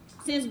hunt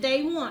since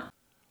day one.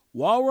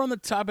 While we're on the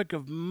topic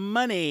of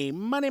money.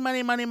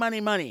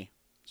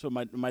 So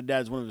my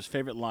dad's, one of his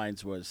favorite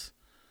lines was,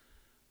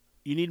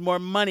 you need more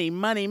money.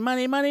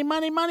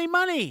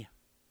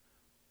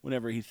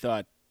 Whenever he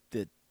thought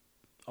that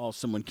all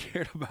someone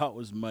cared about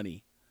was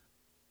money.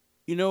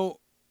 We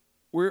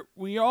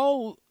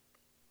all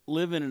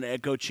live in an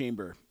echo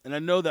chamber. And I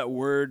know that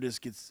word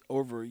gets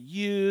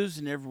overused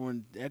and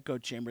everyone echo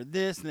chamber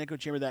this and echo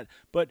chamber that.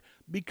 But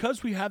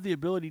because we have the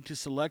ability to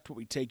select what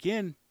we take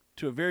in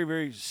to a very,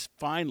 very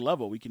fine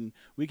level, we can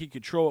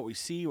control what we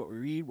see, what we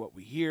read, what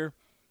we hear.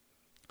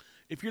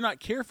 If you're not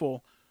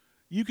careful,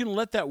 you can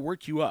let that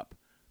work you up.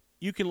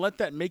 You can let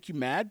that make you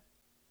mad,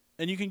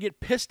 and you can get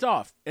pissed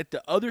off at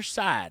the other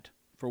side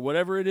for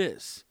whatever it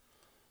is.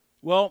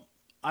 Well,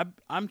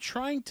 I'm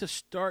trying to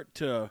start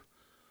to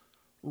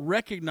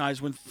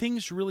recognize when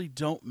things really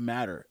don't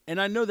matter.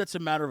 And I know that's a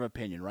matter of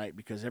opinion, right?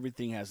 Because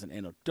everything has an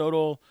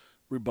anecdotal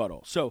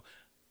rebuttal. So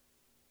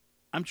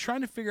I'm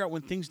trying to figure out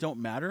when things don't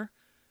matter,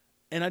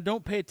 and I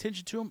don't pay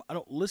attention to them. I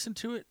don't listen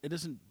to it. It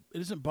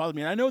doesn't bother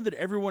me. And I know that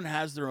everyone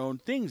has their own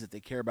things that they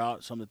care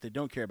about, some that they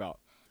don't care about.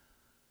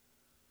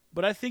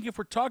 But I think if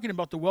we're talking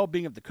about the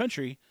well-being of the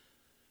country,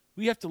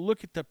 we have to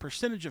look at the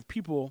percentage of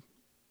people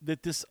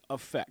that this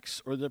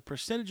affects, or the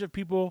percentage of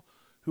people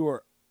who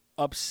are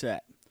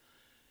upset.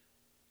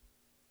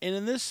 And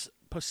in this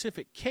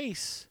specific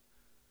case,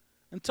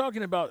 I'm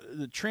talking about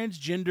the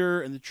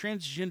transgender and the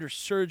transgender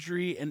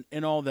surgery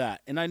and all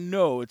that. And I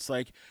know it's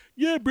like,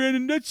 yeah,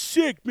 Brandon, that's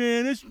sick,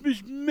 man. That's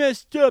just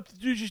messed up.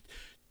 They're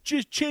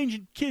just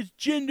changing kids'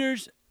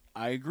 genders.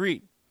 I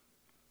agree.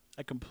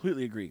 I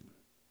completely agree.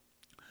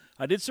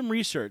 I did some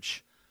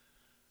research,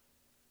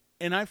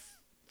 and I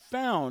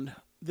found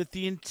that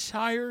the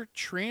entire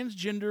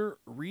transgender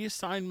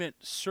reassignment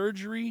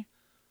surgery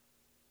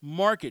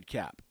market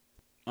cap,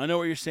 I know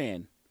what you're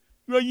saying.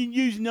 Well, you're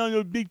using all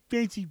those big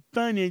fancy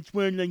finance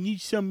words like you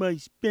somebody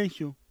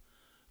special.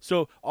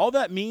 So all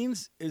that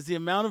means is the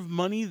amount of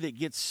money that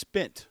gets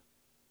spent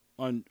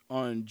on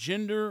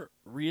gender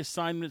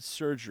reassignment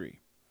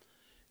surgery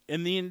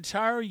in the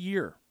entire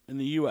year in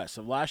the U.S.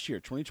 of last year,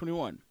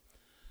 2021,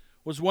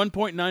 was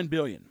 $1.9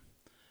 billion.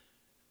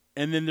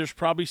 And then there's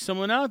probably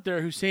someone out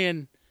there who's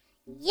saying,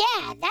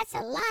 yeah, that's a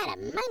lot of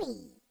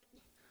money.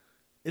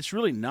 It's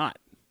really not.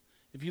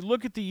 If you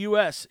look at the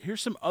U.S.,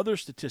 here's some other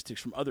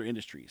statistics from other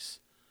industries.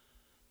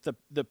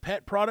 The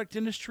pet product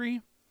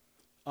industry,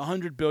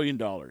 $100 billion.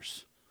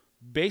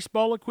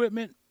 Baseball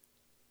equipment,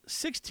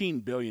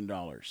 $16 billion.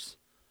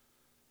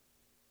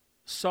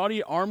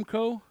 Saudi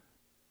Aramco,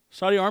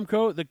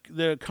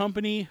 the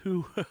company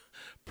who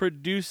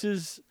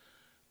produces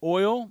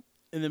oil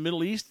in the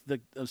Middle East,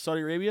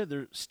 Saudi Arabia,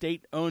 their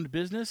state-owned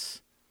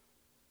business,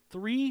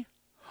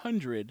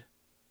 $359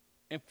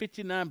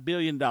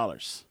 billion.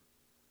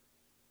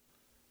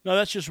 Now,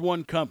 that's just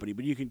one company,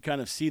 but you can kind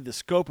of see the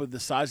scope of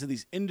the size of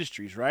these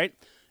industries, right?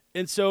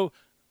 And so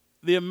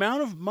the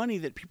amount of money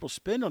that people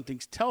spend on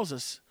things tells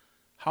us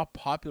how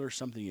popular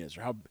something is,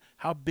 or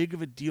how big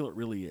of a deal it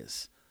really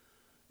is.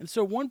 And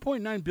so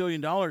 $1.9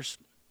 billion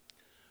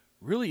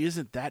really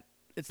isn't that,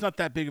 it's not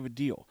that big of a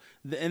deal.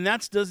 And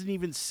that doesn't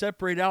even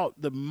separate out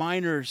the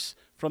minors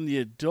from the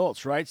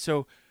adults, right?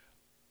 So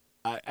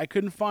I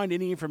couldn't find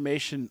any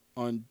information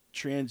on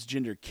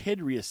transgender kid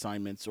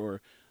reassignments or,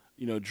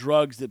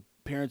 drugs that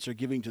parents are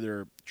giving to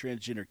their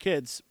transgender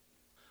kids,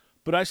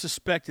 but I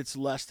suspect it's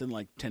less than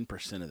like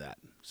 10% of that.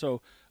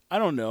 So I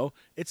don't know.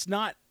 It's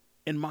not,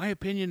 in my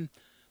opinion,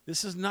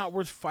 this is not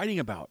worth fighting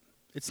about.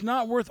 It's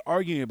not worth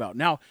arguing about.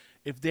 Now,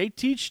 if they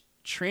teach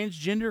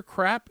transgender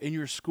crap in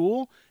your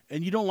school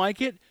and you don't like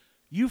it,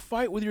 you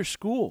fight with your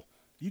school.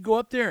 You go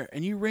up there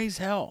and you raise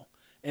hell.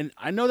 And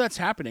I know that's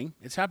happening.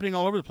 It's happening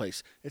all over the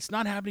place. It's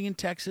not happening in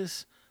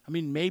Texas. I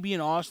mean, maybe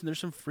in Austin there's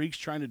some freaks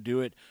trying to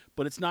do it,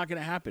 but it's not going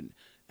to happen.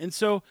 And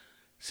so,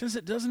 since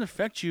it doesn't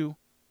affect you,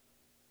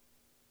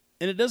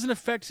 and it doesn't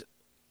affect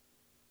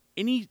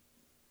any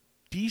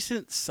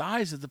decent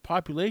size of the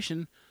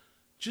population,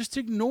 just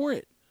ignore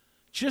it.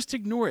 Just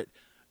ignore it.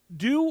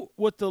 Do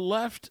what the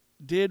left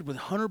did with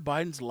Hunter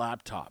Biden's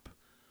laptop.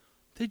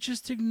 They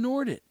just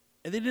ignored it.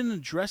 And they didn't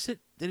address it.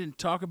 They didn't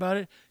talk about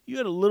it. You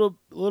had a little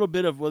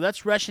bit of, well,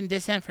 that's Russian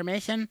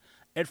disinformation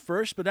at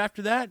first, but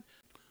after that,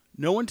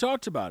 no one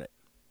talked about it.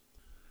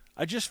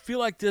 I just feel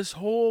like this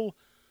whole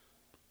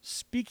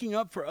speaking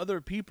up for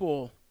other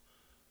people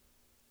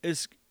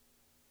is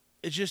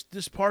just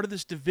this part of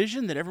this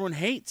division that everyone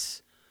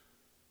hates.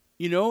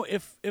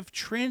 If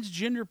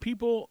transgender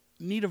people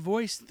need a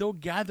voice, they'll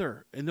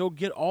gather and they'll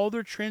get all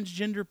their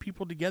transgender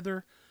people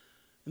together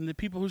and the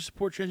people who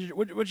support transgender,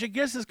 which I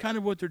guess is kind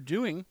of what they're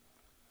doing.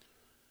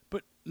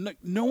 But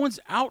no one's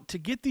out to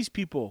get these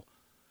people.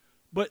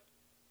 But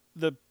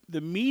the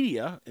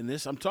media in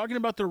this, I'm talking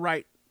about the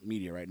right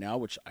media right now,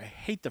 which I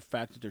hate the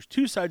fact that there's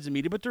two sides of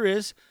media, but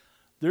there's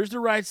the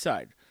right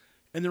side.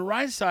 And the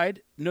right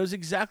side knows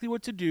exactly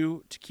what to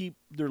do to keep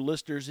their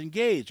listeners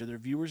engaged or their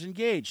viewers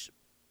engaged.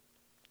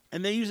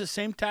 And they use the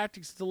same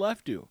tactics that the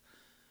left do.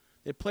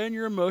 They play on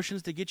your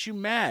emotions to get you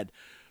mad.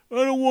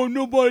 I don't want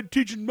nobody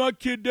teaching my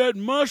kid that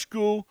in my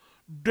school,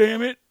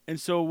 damn it. And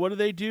so what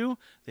do?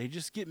 They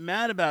just get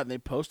mad about it, and they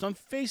post on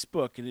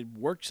Facebook, and it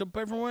works up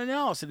everyone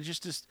else. And it's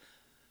just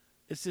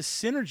it's this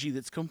synergy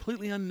that's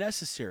completely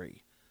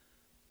unnecessary.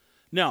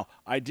 Now,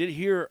 I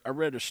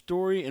read a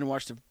story and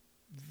watched a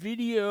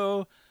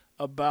video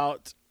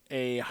about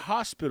a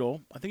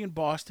hospital, I think in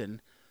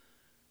Boston,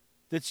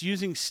 that's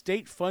using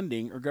state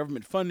funding or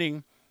government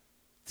funding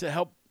to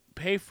help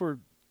pay for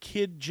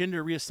kid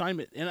gender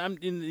reassignment. And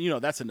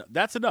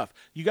that's enough.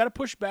 You got to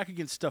push back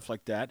against stuff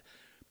like that.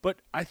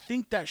 But I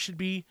think that should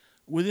be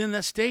within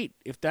that state.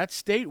 If that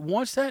state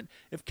wants that,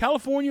 if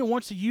California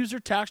wants to use their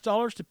tax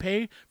dollars to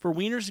pay for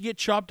wieners to get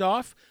chopped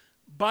off,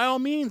 by all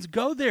means,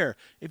 go there.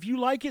 If you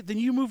like it, then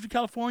you move to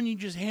California, you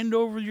just hand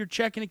over your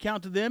checking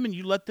account to them and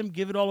you let them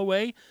give it all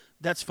away.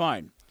 That's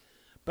fine.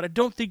 But I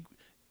don't think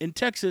in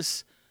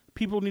Texas,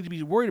 people need to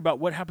be worried about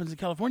what happens in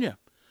California.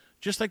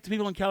 Just like the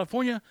people in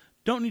California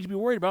don't need to be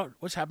worried about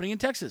what's happening in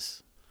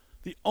Texas.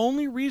 The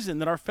only reason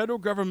that our federal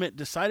government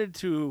decided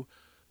to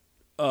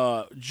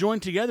join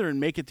together and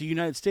make it the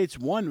United States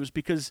one was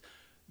because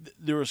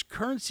there was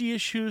currency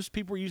issues.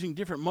 People were using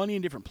different money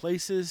in different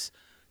places,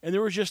 and it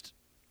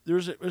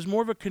was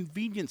more of a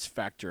convenience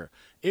factor.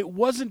 It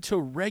wasn't to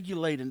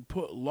regulate and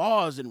put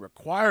laws and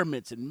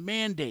requirements and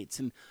mandates,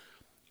 and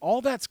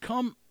all that's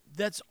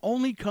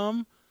only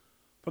come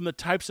from the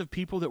types of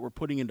people that we're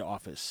putting into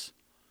office.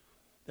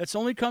 That's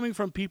only coming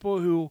from people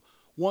who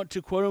want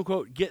to, quote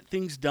unquote, get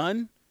things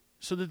done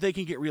so that they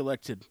can get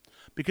reelected,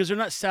 because they're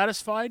not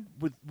satisfied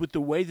with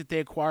the way that they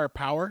acquire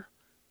power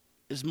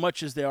as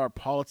much as they are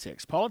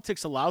politics.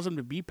 Politics allows them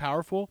to be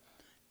powerful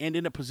and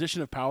in a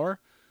position of power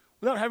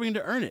without having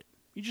to earn it.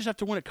 You just have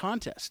to win a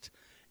contest.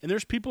 And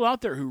there's people out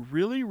there who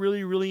really,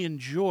 really, really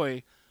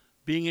enjoy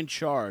being in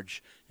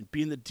charge and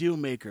being the deal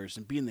makers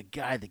and being the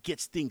guy that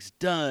gets things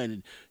done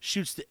and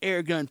shoots the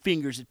air gun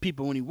fingers at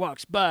people when he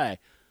walks by.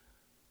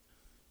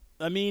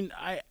 I mean,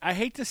 I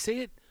hate to say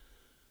it,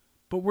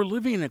 but we're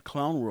living in a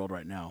clown world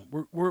right now.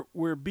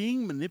 We're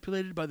being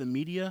manipulated by the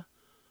media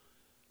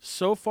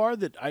so far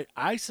that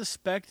I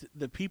suspect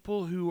the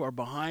people who are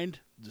behind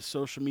the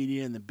social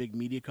media and the big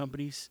media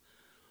companies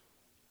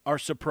are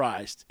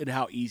surprised at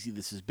how easy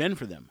this has been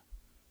for them.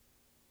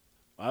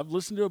 I've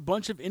listened to a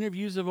bunch of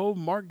interviews of old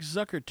Mark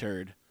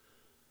Zuckerberg,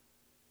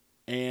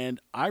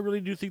 and I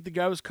really do think the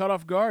guy was caught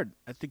off guard.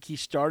 I think he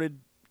started,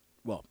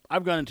 well,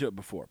 I've gone into it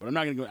before, but I'm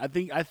not going to go.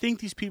 I think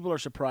these people are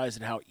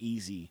surprised at how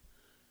easy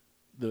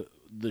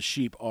the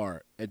sheep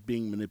are at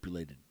being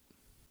manipulated.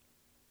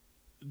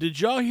 Did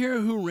y'all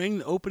hear who rang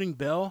the opening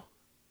bell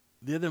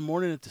the other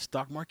morning at the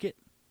stock market?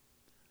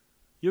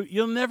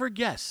 You'll never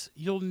guess.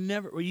 Well,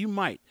 you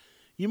might.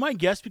 You might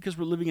guess because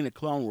we're living in a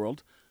clown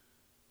world.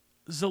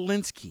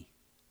 Zelensky.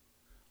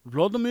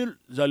 Volodymyr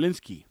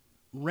Zelensky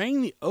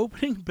rang the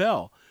opening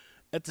bell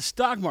at the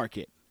stock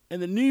market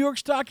and the New York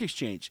Stock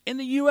Exchange in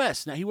the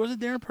U.S. Now, he wasn't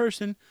there in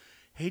person.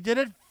 He did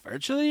it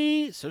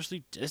virtually,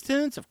 socially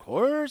distanced, of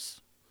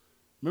course.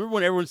 Remember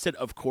when everyone said,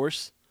 of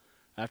course,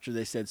 after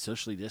they said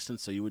socially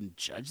distanced so you wouldn't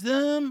judge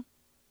them?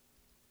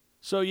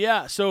 So,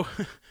 yeah,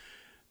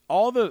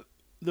 all the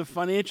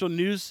financial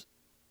news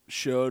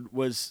showed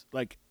was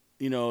like,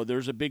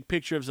 there's a big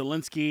picture of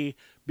Zelensky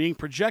being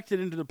projected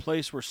into the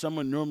place where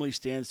someone normally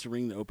stands to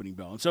ring the opening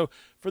bell. And so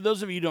for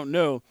those of you who don't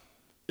know,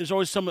 there's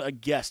always a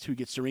guest who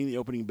gets to ring the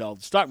opening bell of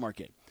the stock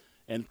market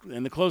and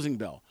the closing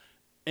bell.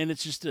 And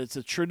it's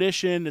a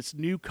tradition. It's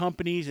new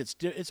companies.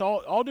 It's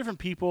all different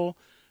people.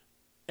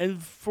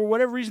 And for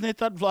whatever reason, they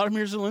thought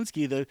Volodymyr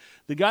Zelensky,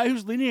 the guy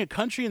who's leading a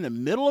country in the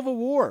middle of a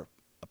war,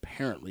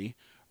 apparently,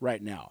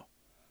 right now.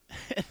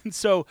 And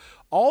so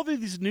all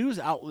that these news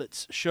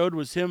outlets showed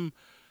was him,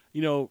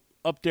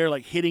 up there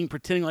like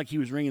pretending like he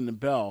was ringing the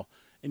bell.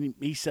 And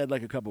he said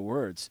like a couple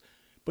words.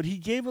 But he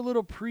gave a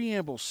little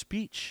preamble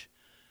speech.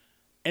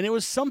 And it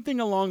was something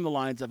along the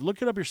lines of,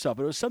 look it up yourself,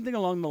 but it was something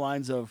along the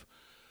lines of,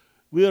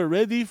 we are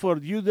ready for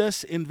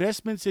U.S.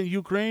 investments in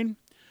Ukraine.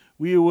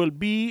 We will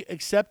be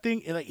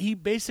accepting, like he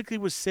basically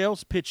was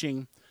sales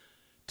pitching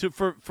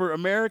for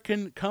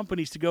American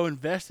companies to go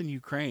invest in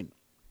Ukraine.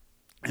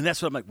 And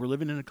that's what I'm like, we're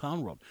living in a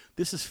clown world.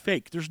 This is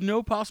fake. There's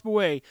no possible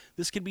way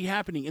this could be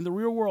happening in the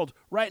real world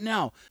right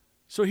now.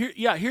 So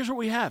here's what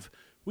we have.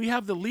 We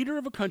have the leader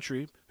of a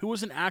country who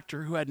was an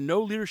actor who had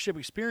no leadership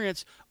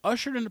experience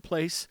ushered into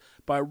place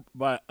by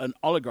an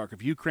oligarch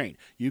of Ukraine.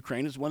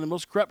 Ukraine is one of the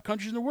most corrupt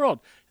countries in the world.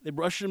 They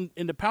rush him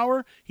into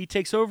power. He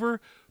takes over.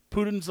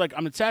 Putin's like,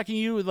 I'm attacking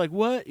you. Like,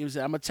 what? He was,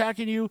 I'm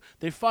attacking you.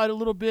 They fight a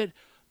little bit.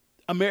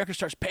 America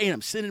starts paying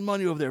him, sending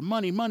money over there.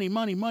 Money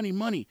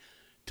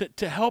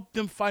to help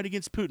them fight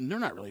against Putin. They're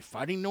not really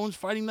fighting. No one's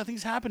fighting.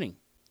 Nothing's happening.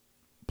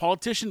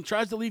 Politician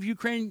tries to leave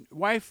Ukraine.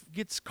 Wife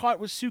gets caught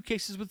with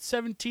suitcases with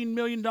 $17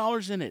 million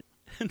in it.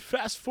 And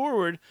fast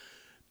forward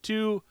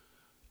to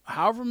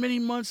however many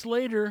months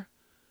later,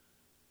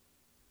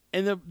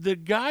 and the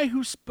guy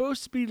who's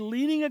supposed to be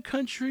leading a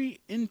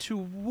country into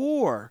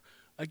war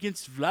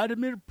against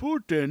Vladimir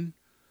Putin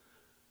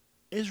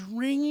is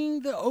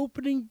ringing the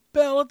opening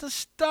bell at the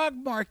stock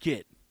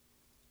market.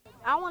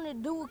 I want to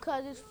do it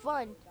because it's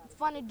fun. It's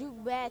fun to do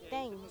bad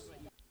things.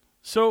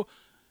 So,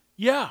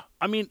 yeah,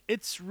 I mean,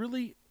 it's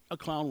really a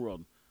clown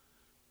world.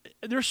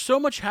 There's so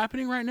much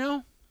happening right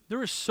now.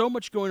 There is so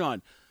much going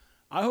on.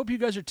 I hope you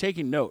guys are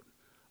taking note.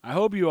 I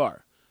hope you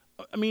are.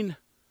 I mean,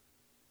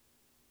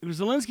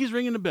 Zelensky's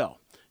ringing the bell.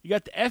 You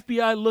got the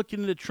FBI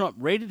looking into Trump,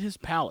 raided his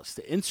palace,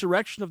 the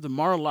insurrection of the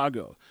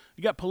Mar-a-Lago.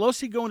 You got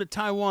Pelosi going to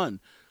Taiwan,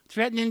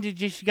 threatening to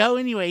just go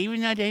anyway,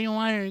 even though they don't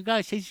want her to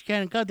go. She's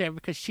going to go there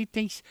because she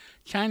thinks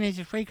China is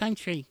a free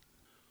country.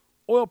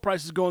 Oil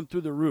prices going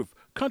through the roof.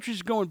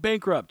 Countries going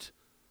bankrupt.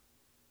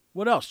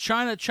 What else?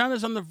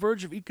 China's on the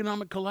verge of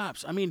economic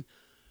collapse. I mean,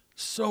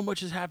 so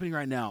much is happening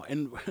right now.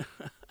 And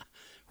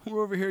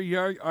we're over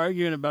here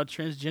arguing about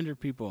transgender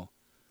people.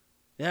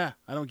 Yeah,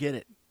 I don't get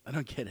it.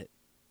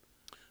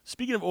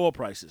 Speaking of oil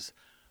prices,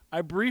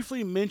 I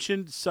briefly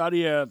mentioned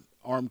Saudi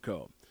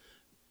Aramco.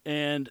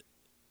 And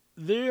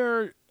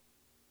they're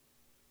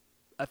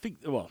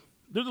the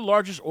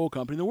largest oil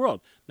company in the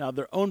world. Now,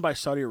 they're owned by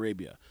Saudi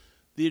Arabia.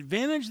 The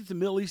advantage that the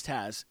Middle East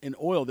has in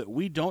oil that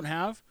we don't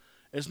have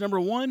is, number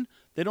one,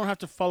 they don't have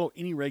to follow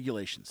any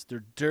regulations.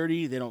 They're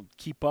dirty. They don't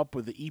keep up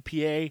with the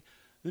EPA.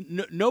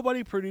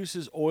 Nobody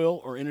produces oil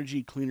or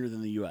energy cleaner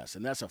than the U.S.,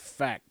 and that's a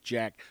fact,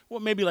 Jack. Well,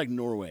 maybe like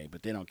Norway,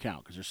 but they don't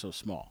count because they're so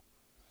small.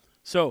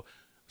 So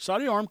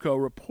Saudi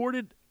Aramco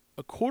reported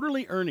a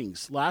quarterly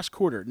earnings last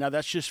quarter. Now,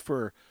 that's just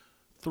for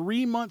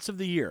 3 months of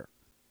the year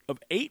of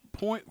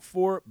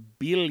 $8.4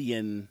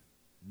 billion.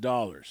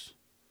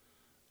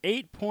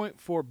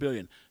 $8.4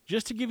 billion.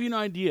 Just to give you an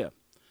idea,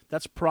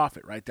 that's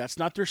profit, right? That's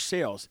not their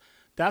sales.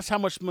 That's how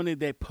much money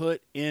they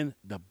put in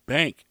the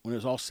bank when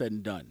it's all said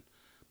and done.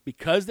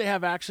 Because they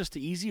have access to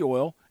easy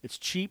oil, it's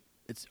cheap,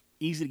 it's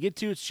easy to get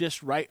to, it's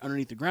just right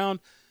underneath the ground.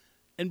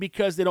 And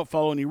because they don't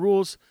follow any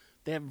rules,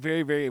 they have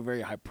very, very,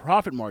 very high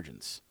profit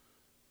margins.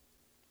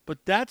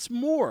 But that's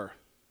more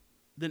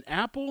than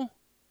Apple,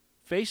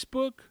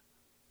 Facebook,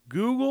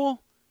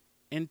 Google,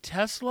 and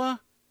Tesla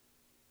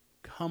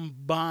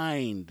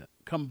combined.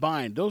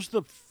 Those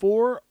are the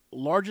four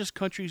largest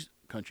companies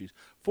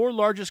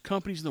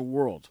in the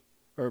world,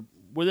 or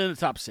within the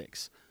top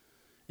six.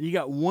 And you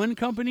got one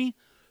company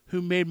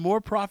who made more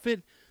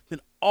profit than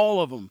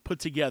all of them put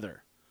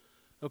together.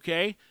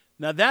 Okay?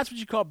 Now that's what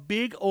you call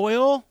big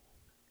oil.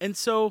 And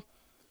so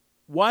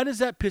why does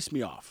that piss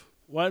me off?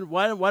 Why do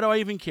I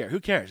even care?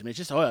 Who cares? I mean, it's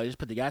just oil. You just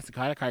put the gas in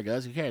the car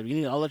goes. Who cares? You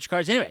need all electric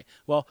cars anyway.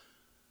 Well,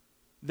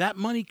 that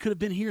money could have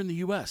been here in the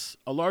U.S.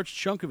 A large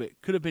chunk of it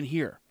could have been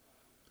here.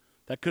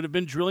 That could have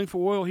been drilling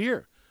for oil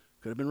here.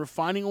 Could have been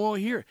refining oil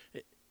here.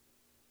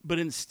 But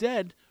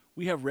instead,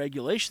 we have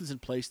regulations in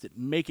place that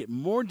make it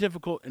more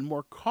difficult and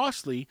more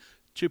costly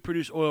to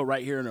produce oil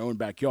right here in our own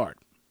backyard.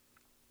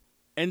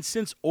 And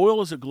since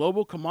oil is a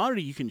global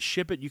commodity, you can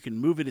ship it, you can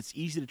move it, it's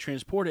easy to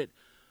transport it,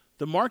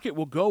 the market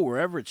will go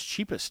wherever it's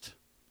cheapest,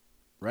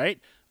 right?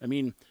 I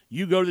mean,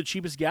 you go to the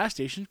cheapest gas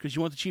station because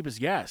you want the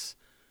cheapest gas.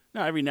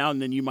 Now, every now and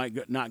then you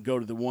might not go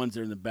to the ones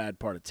that are in the bad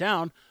part of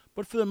town,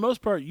 but for the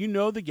most part, you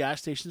know the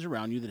gas stations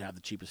around you that have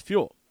the cheapest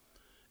fuel.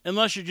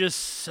 Unless you're just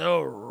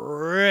so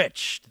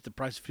rich that the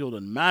price of fuel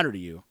doesn't matter to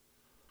you,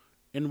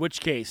 in which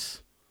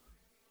case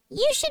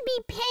you should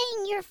be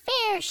paying your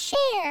fair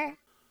share.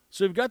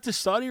 So we've got the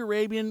Saudi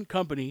Arabian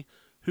company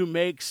who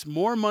makes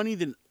more money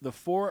than the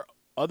four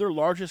other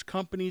largest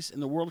companies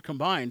in the world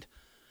combined.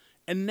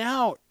 And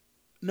now,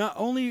 not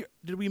only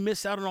did we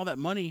miss out on all that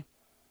money,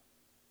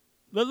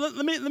 let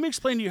me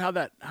explain to you how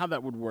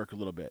that would work a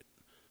little bit.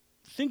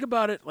 Think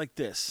about it like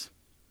this.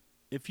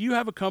 If you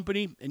have a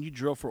company and you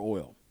drill for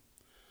oil,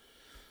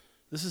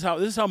 this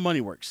is how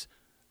money works.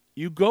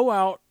 You go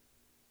out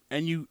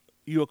and you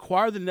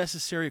acquire the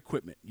necessary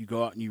equipment. You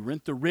go out and you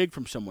rent the rig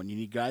from someone. You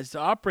need guys to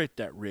operate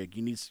that rig.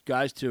 You need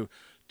guys to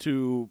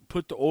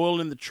put the oil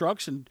in the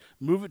trucks and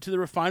move it to the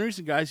refineries,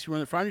 and guys who run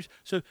the refineries.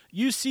 So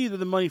you see that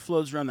the money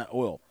flows around that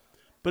oil.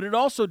 But it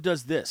also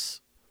does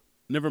this.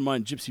 Never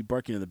mind Gypsy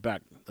barking in the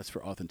back. That's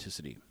for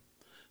authenticity.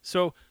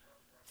 So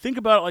think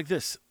about it like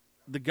this.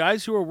 The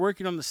guys who are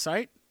working on the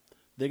site,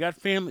 they got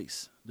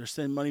families. They're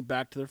sending money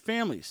back to their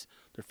families.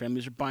 Their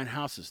families are buying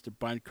houses. They're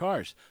buying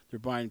cars. They're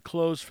buying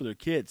clothes for their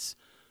kids.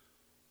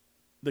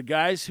 The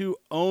guys who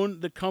own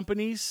the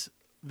companies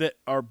that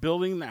are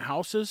building the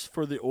houses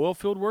for the oil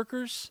field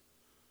workers,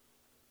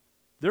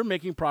 they're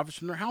making profits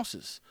from their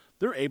houses.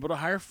 They're able to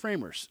hire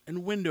framers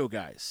and window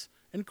guys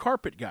and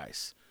carpet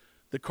guys.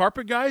 The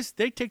carpet guys,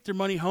 they take their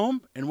money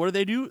home, and what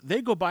do?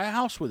 They go buy a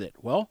house with it.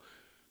 Well,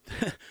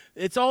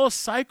 it's all a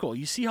cycle.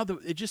 You see how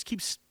it just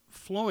keeps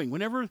flowing.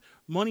 Whenever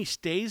money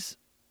stays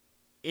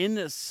in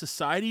a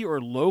society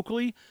or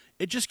locally,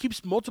 it just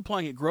keeps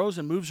multiplying. It grows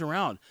and moves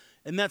around,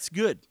 and that's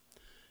good.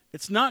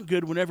 It's not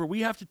good whenever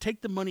we have to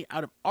take the money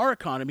out of our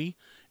economy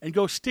and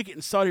go stick it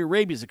in Saudi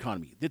Arabia's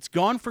economy. It's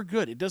gone for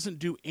good. It doesn't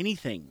do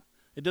anything.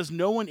 It does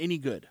no one any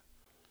good.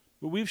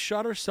 But we've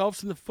shot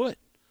ourselves in the foot.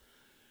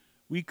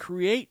 We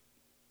create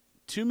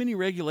too many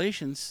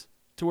regulations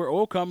to where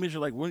oil companies are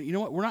like, well, you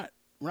know what? We're not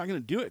going to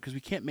do it because we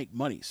can't make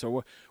money.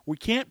 So we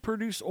can't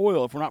produce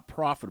oil if we're not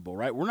profitable,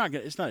 right?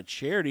 It's not a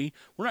charity.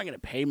 We're not going to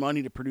pay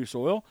money to produce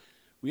oil.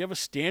 We have a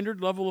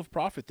standard level of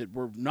profit that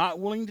we're not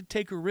willing to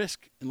take a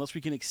risk unless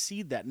we can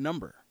exceed that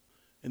number.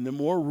 And the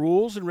more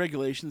rules and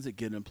regulations that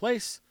get in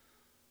place,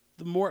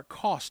 the more it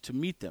costs to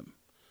meet them.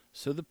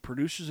 So the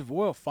producers of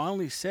oil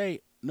finally say,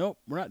 nope,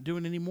 we're not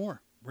doing any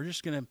more. We're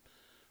going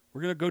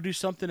to go do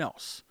something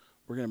else.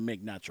 We're going to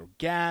make natural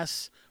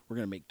gas. We're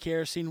going to make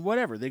kerosene,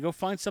 whatever. They go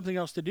find something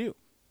else to do.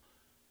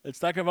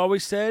 It's like I've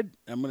always said,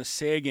 I'm going to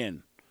say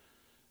again,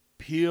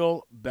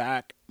 peel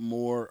back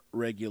more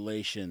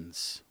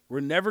regulations.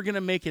 We're never going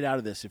to make it out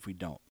of this if we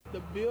don't.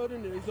 The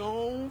building is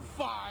on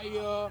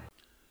fire.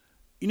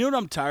 You know what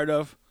I'm tired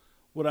of?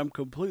 What I'm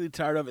completely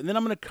tired of? And then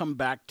I'm going to come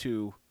back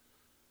to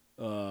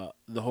the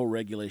whole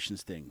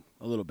regulations thing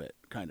a little bit,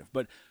 kind of.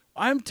 But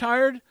I'm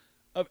tired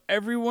of not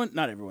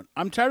everyone.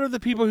 I'm tired of the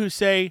people who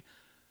say,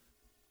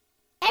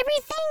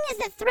 everything is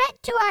a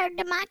threat to our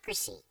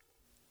democracy.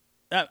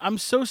 I'm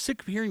so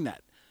sick of hearing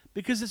that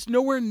because it's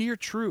nowhere near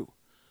true.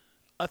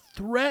 A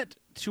threat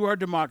to our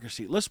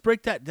democracy. Let's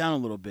break that down a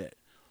little bit.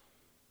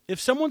 If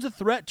someone's a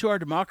threat to our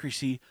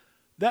democracy,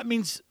 that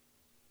means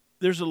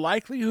there's a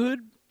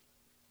likelihood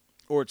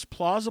or it's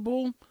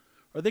plausible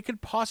or they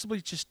could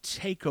possibly just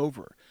take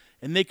over.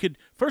 And they could,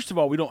 first of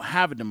all, we don't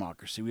have a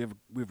democracy. We have a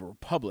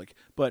republic.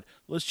 But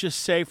let's just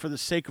say, for the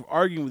sake of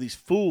arguing with these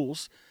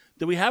fools,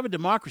 that we have a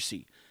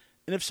democracy.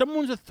 And if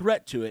someone's a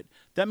threat to it,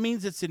 that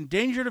means it's in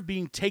danger of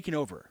being taken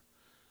over.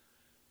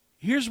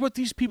 Here's what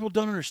these people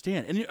don't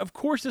understand. And of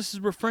course, this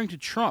is referring to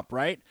Trump,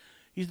 right?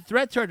 He's a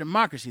threat to our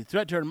democracy.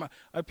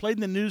 I played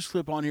the news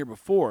clip on here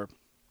before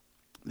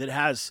that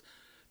has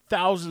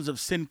thousands of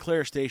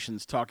Sinclair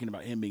stations talking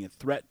about him being a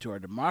threat to our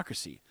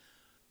democracy.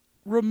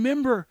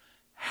 Remember,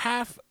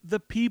 half the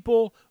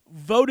people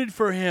voted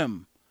for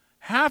him.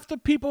 Half the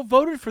people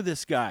voted for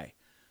this guy.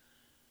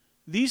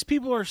 These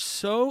people are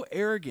so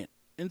arrogant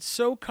and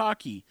so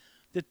cocky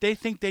that they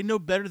think they know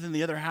better than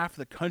the other half of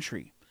the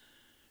country.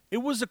 It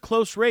was a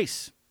close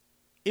race.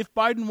 If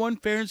Biden won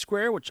fair and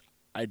square, which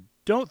I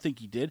don't think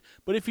he did,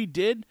 but if he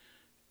did,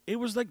 it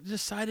was like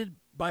decided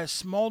by a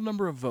small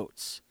number of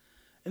votes.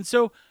 And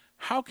so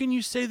how can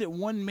you say that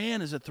one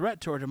man is a threat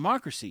to our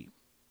democracy?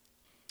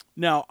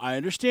 Now, I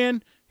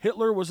understand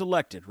Hitler was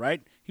elected,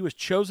 right? He was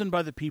chosen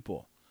by the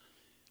people.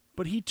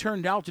 But he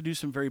turned out to do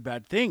some very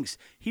bad things.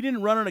 He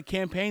didn't run on a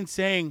campaign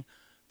saying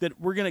that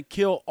we're going to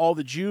kill all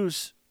the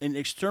Jews and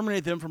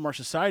exterminate them from our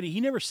society. He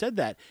never said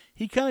that.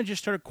 He kind of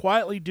just started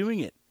quietly doing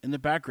it in the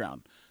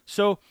background.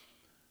 So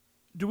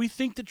do we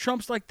think that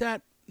Trump's like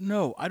that?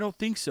 No, I don't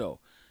think so.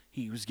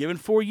 He was given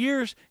 4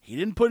 years. He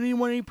didn't put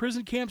anyone in any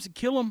prison camps and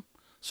kill him.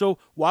 So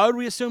why would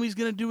we assume he's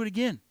going to do it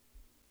again?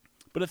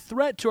 But a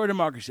threat to our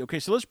democracy. Okay,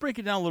 so let's break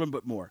it down a little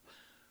bit more.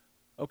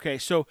 Okay,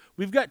 so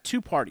we've got two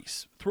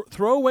parties.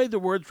 Throw away the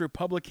words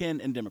Republican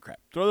and Democrat.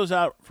 Throw those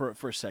out for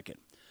a second.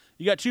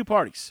 You got two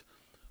parties.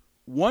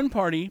 One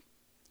party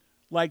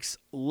likes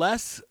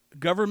less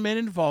government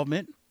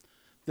involvement.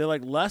 They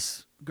like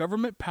less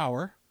government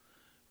power.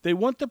 They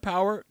want the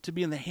power to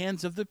be in the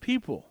hands of the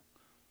people.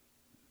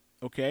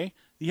 Okay?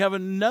 You have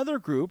another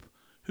group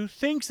who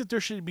thinks that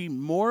there should be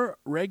more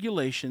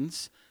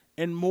regulations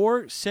and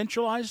more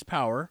centralized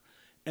power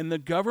and the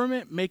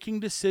government making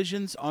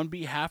decisions on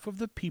behalf of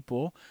the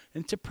people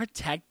and to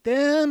protect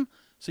them.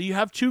 So you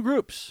have two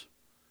groups.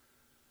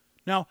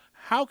 Now,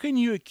 how can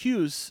you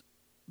accuse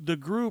the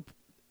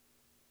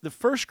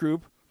first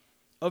group,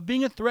 of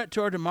being a threat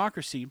to our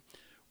democracy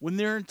when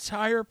their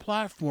entire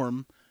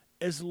platform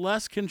is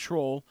less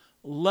control,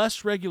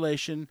 less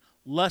regulation,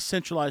 less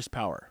centralized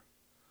power?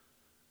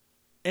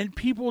 And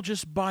people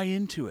just buy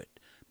into it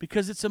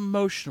because it's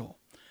emotional.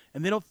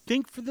 And they don't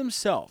think for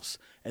themselves.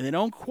 And they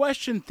don't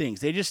question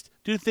things. They just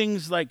do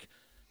things like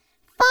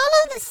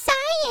follow the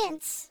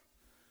science.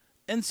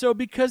 And so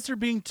because they're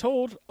being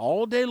told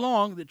all day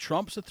long that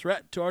Trump's a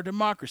threat to our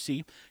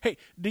democracy, hey,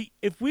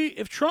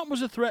 if Trump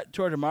was a threat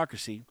to our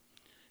democracy,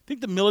 think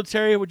the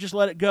military would just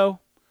let it go?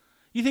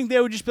 You think they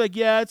would just be like,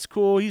 yeah, it's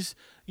cool. He's,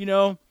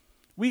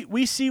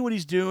 we see what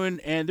he's doing,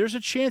 and there's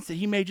a chance that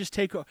he may just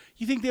take over.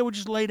 You think they would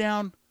just lay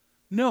down?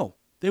 No,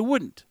 they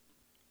wouldn't.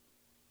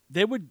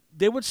 They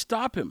would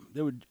stop him.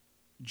 They would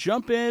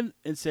jump in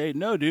and say,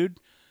 no, dude,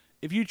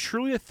 if you're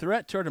truly a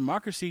threat to our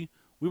democracy,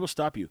 we will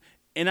stop you.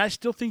 And I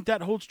still think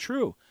that holds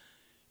true.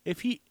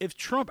 If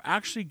Trump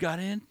actually got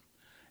in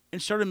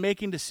and started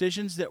making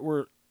decisions that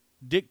were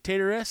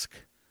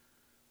dictator-esque,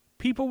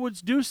 people would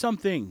do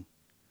something.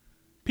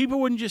 People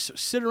wouldn't just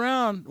sit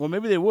around. Well,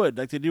 maybe they would,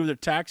 like they do with their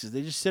taxes.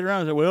 They just sit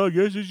around and say, well, I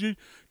guess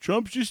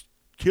Trump's just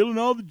killing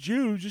all the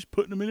Jews, just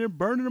putting them in there,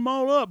 burning them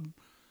all up.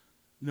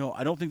 No,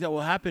 I don't think that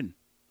will happen.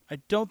 I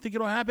don't think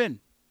it'll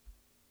happen.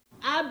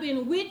 I've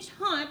been witch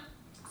hunt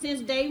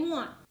since day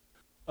one.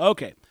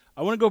 Okay.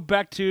 I want to go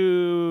back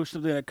to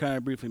something I kind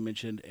of briefly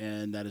mentioned,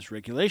 and that is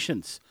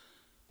regulations.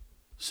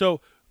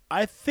 So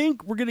I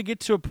think we're going to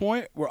get to a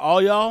point where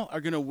all y'all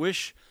are going to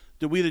wish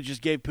that we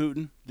just gave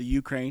Putin the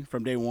Ukraine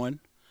from day one,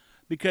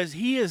 because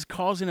he is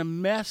causing a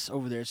mess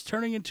over there. It's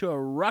turning into a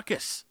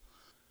ruckus.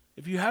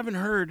 If you haven't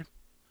heard,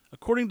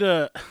 according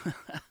to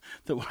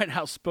the White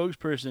House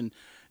spokesperson,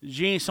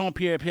 Jean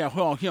Saint-Pierre,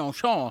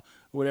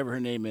 whatever her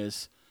name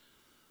is,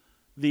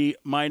 the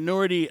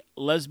minority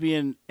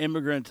lesbian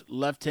immigrant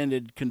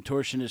left-handed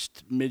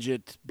contortionist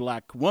midget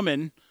black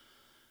woman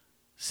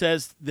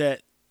says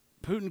that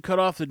Putin cut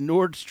off the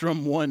Nord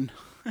Stream 1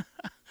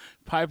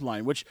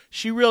 pipeline, which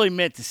she really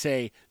meant to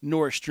say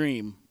Nord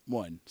Stream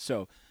one.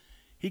 So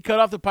he cut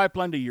off the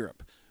pipeline to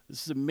Europe.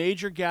 This is a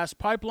major gas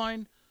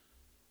pipeline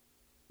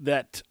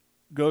that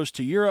goes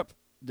to Europe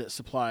that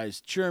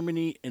supplies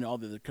Germany and all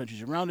the other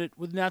countries around it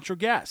with natural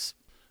gas.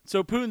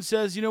 So Putin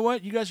says, you know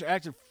what? You guys are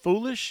acting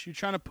foolish. You're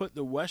trying to put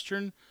the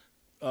Western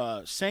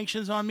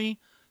sanctions on me.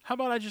 How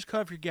about I just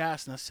cut off your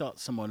gas and I sell it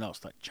to someone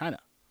else like China?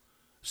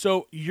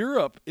 So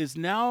Europe is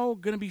now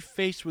going to be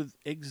faced with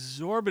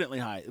exorbitantly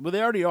high. Well,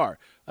 they already are.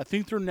 I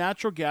think their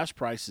natural gas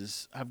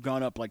prices have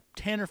gone up like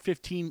 10 or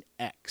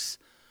 15x.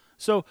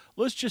 So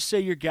let's just say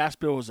your gas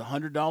bill was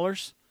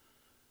 $100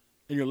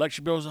 and your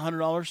electric bill was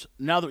 $100.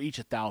 Now they're each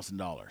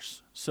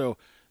 $1,000. So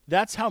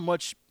that's how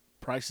much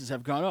prices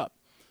have gone up.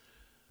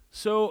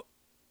 So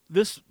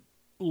this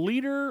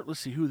leader, let's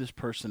see who this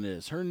person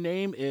is. Her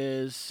name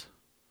is,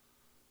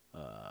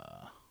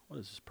 what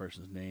is this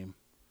person's name?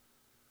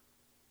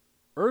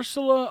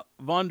 Ursula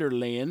von der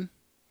Leyen.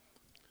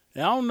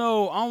 Now,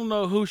 I don't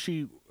know who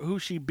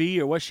she be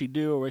or what she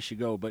do or where she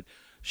go, but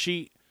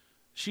she's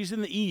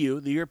in the EU,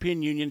 the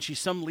European Union. She's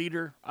some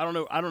leader. I don't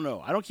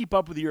know. I don't keep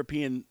up with the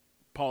European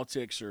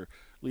politics or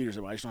leaders.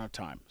 I just don't have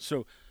time.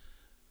 So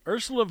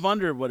Ursula von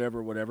der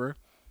whatever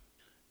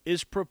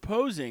is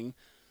proposing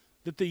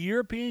that the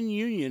European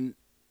Union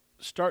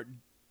start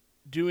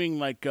doing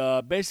like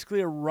basically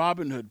a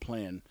Robin Hood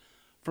plan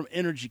from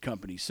energy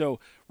companies. So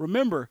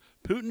remember,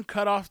 Putin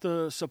cut off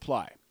the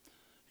supply.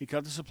 He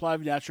cut the supply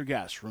of natural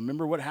gas.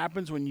 Remember what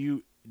happens when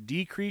you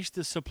decrease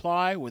the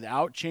supply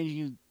without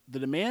changing the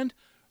demand?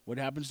 What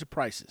happens to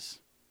prices?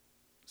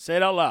 Say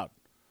it out loud.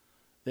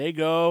 They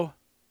go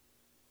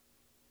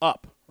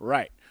up,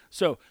 right?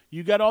 So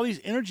you got all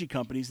these energy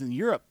companies in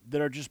Europe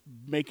that are just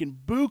making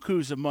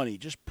bukus of money,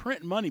 just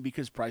print money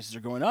because prices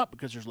are going up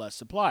because there's less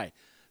supply.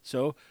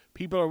 So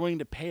people are willing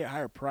to pay a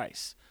higher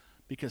price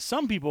because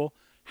some people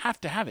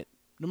have to have it.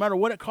 No matter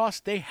what it costs,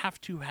 they have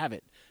to have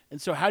it.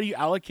 And so how do you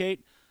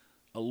allocate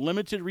a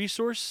limited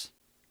resource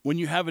when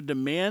you have a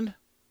demand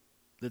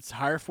that's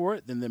higher for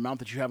it than the amount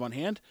that you have on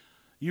hand?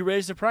 You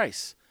raise the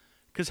price.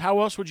 Because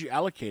how else would you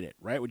allocate it,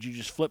 right? Would you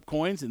just flip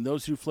coins and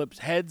those who flip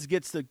heads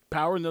gets the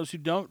power and those who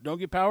don't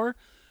get power?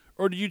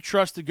 Or do you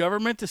trust the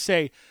government to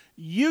say,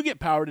 you get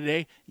power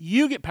today,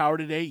 you get power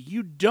today,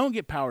 you don't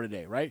get power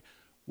today, right?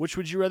 Which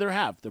would you rather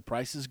have? The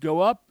prices go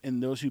up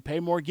and those who pay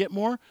more get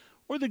more?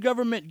 Or the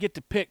government get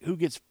to pick who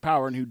gets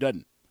power and who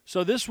doesn't?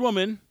 So this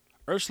woman,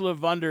 Ursula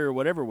von der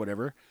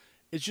whatever,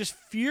 is just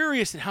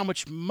furious at how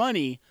much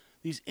money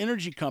these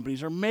energy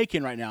companies are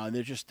making right now. And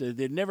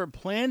they've never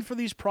planned for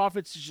these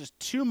profits. It's just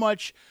too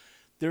much.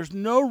 There's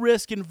no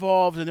risk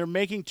involved, and they're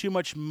making too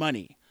much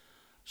money.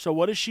 So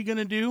what is she going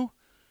to do?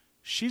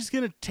 She's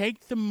going to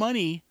take the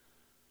money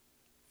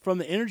from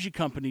the energy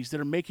companies that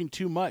are making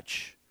too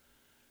much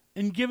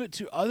and give it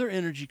to other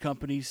energy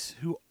companies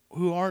who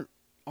aren't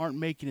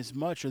making as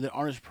much or that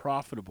aren't as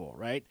profitable,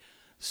 right?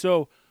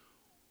 So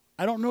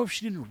I don't know if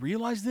she didn't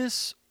realize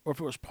this or if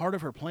it was part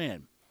of her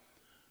plan,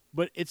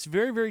 but it's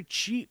very, very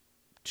cheap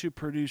to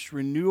produce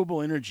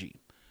renewable energy,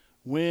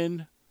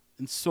 wind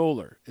and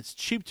solar. It's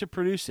cheap to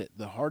produce it.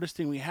 The hardest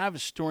thing we have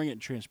is storing it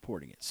and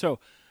transporting it. So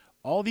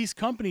all these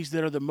companies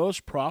that are the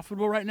most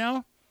profitable right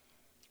now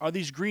are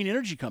these green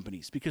energy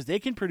companies because they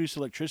can produce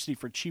electricity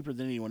for cheaper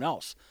than anyone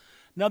else.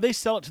 Now they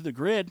sell it to the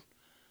grid,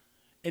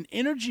 and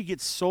energy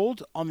gets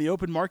sold on the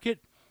open market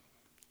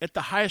at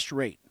the highest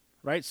rate,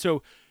 right?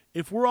 So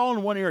if we're all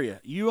in one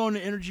area, you own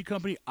an energy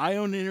company, I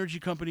own an energy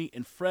company,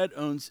 and Fred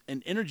owns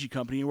an energy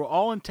company, and we're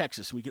all in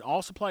Texas. We can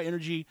all supply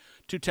energy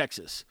to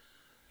Texas.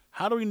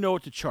 How do we know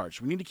what to charge?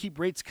 We need to keep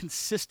rates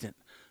consistent.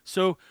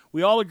 So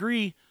we all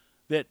agree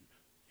that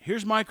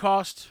here's my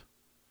cost,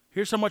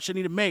 here's how much I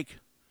need to make,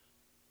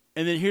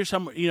 and then here's how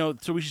much,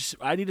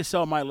 I need to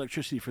sell my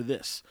electricity for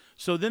this.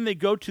 So then they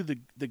go to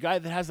the guy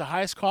that has the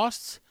highest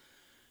costs,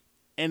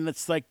 and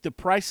it's like the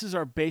prices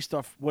are based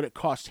off what it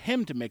costs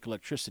him to make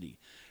electricity.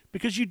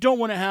 Because you don't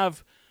want to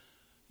have,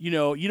 you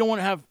don't want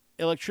to have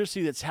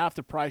electricity that's half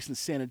the price in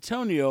San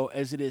Antonio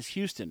as it is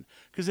Houston.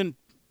 Because then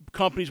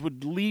companies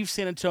would leave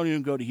San Antonio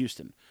and go to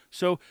Houston.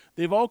 So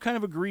they've all kind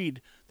of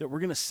agreed that we're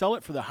going to sell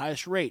it for the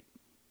highest rate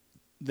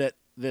that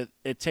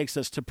it takes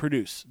us to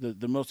produce,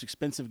 the most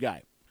expensive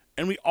guy.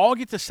 And we all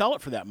get to sell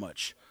it for that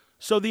much.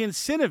 So the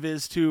incentive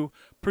is to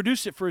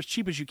produce it for as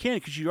cheap as you can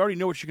because you already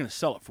know what you're going to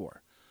sell it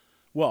for.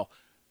 Well,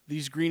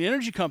 these green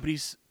energy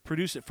companies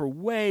produce it for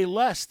way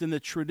less than the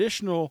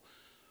traditional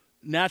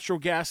natural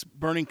gas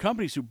burning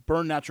companies who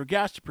burn natural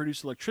gas to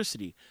produce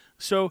electricity.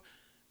 So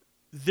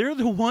they're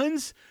the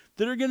ones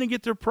that are going to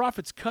get their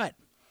profits cut.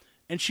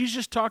 And she's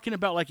just talking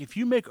about like if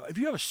you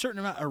have a certain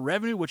amount of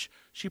revenue, which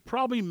she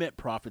probably meant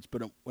profits,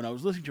 but when I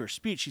was listening to her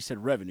speech, she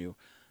said revenue.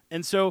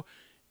 And so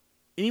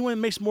anyone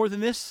that makes more than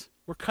this,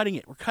 we're cutting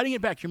it. We're cutting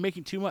it back. You're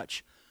making too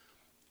much.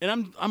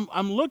 And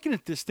I'm looking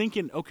at this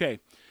thinking, okay,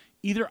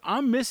 either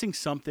I'm missing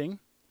something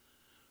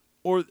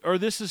or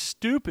this is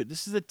stupid.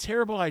 This is a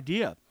terrible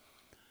idea.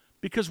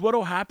 Because what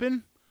will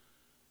happen?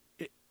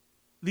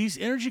 These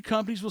energy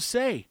companies will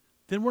say,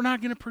 then we're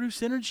not going to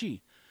produce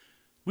energy.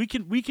 We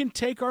can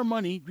take our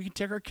money, we can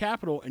take our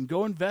capital and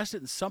go invest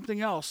it in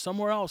something else,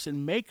 somewhere else,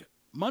 and make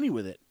money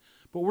with it.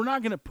 But we're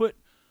not going to put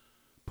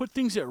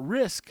things at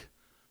risk,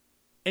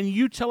 and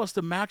you tell us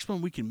the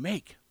maximum we can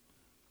make.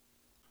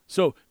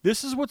 So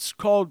this is what's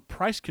called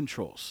price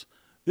controls.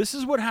 This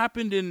is what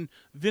happened in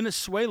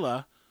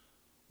Venezuela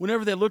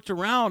whenever they looked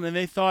around and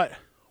they thought,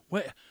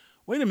 wait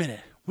a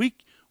minute,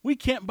 we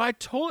can't buy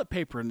toilet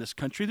paper in this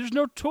country. There's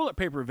no toilet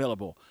paper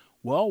available.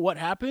 Well, what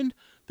happened?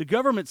 The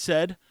government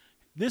said,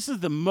 this is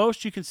the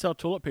most you can sell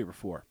toilet paper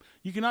for.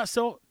 You cannot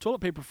sell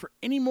toilet paper for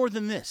any more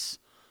than this.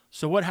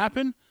 So what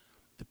happened?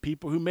 The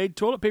people who made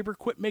toilet paper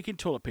quit making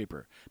toilet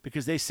paper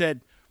because they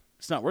said,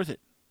 it's not worth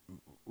it.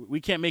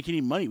 We can't make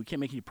any money. We can't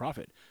make any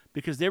profit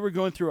because they were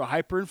going through a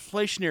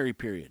hyperinflationary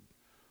period.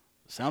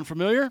 Sound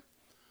familiar?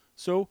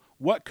 So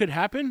what could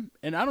happen?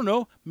 And I don't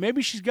know,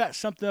 maybe she's got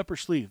something up her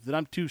sleeve that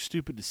I'm too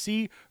stupid to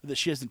see or that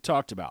she hasn't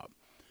talked about.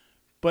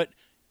 But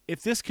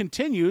if this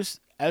continues,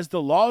 as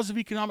the laws of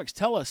economics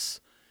tell us,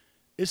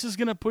 this is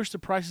going to push the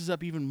prices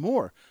up even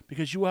more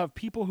because you will have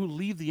people who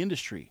leave the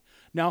industry.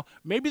 Now,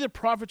 maybe the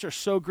profits are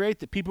so great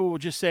that people will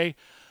just say,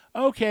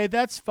 okay,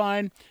 that's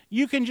fine.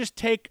 You can just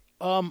take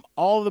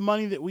all the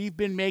money that we've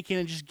been making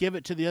and just give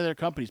it to the other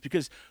companies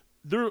because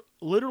they're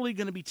literally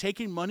going to be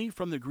taking money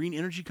from the green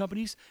energy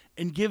companies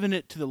and giving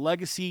it to the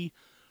legacy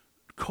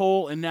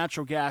coal and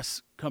natural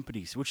gas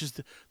companies, which is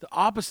the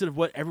opposite of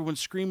what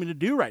everyone's screaming to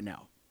do right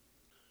now.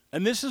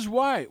 And this is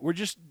why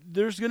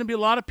there's going to be a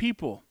lot of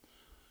people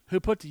who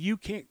put the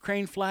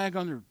Ukraine flag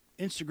on their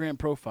Instagram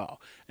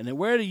profile, and they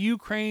wear the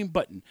Ukraine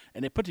button,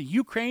 and they put the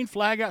Ukraine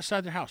flag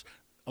outside their house.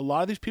 A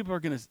lot of these people are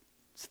going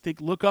to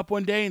look up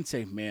one day and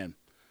say, man,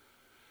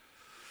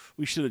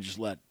 we should have just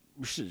let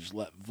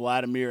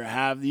Vladimir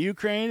have the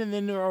Ukraine, and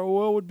then our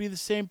oil would be the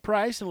same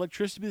price and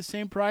electricity would be the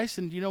same price.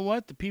 And you know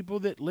what? The people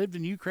that lived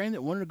in Ukraine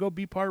that wanted to go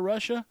be part of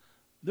Russia,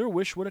 their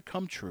wish would have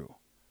come true.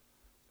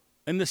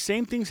 And the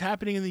same thing's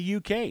happening in the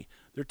UK.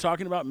 They're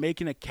talking about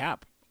making a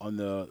cap on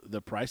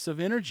the price of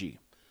energy.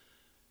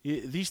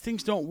 These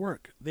things don't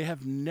work. They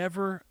have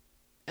never,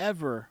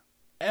 ever,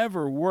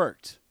 ever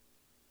worked.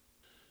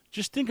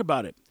 Just think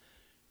about it.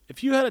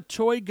 If you had a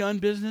toy gun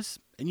business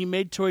and you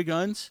made toy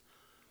guns,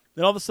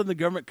 then all of a sudden the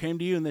government came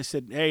to you and they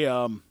said, hey,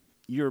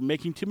 you're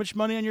making too much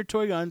money on your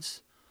toy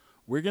guns.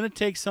 We're going to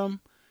take some,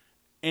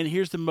 and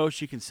here's the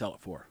most you can sell it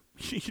for.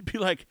 You'd be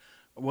like,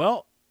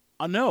 well,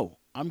 I know.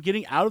 I'm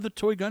getting out of the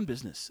toy gun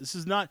business. This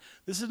is not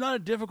a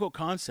difficult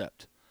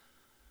concept.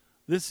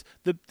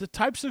 The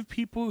types of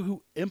people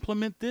who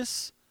implement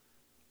this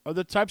are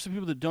the types of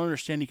people that don't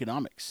understand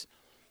economics.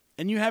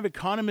 And you have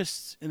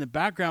economists in the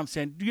background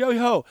saying,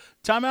 yo,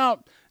 time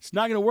out. It's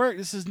not going to work.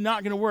 This is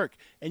not going to work.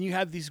 And you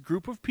have these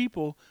group of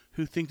people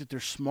who think that they're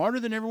smarter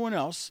than everyone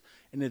else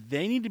and that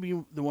they need to be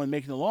the one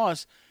making the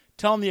laws,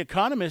 telling the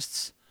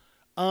economists,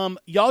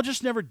 y'all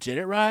just never did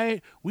it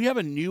right. We have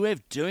a new way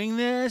of doing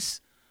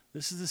this.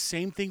 This is the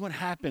same thing would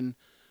happen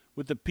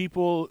with the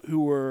people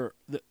who were,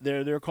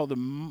 they're called the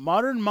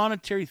Modern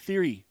Monetary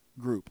Theory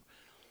Group.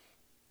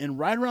 And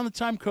right around the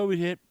time COVID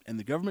hit and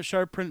the government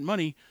started printing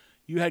money,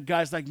 you had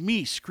guys like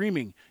me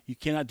screaming, you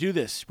cannot do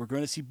this. We're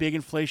going to see big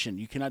inflation.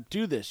 You cannot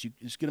do this.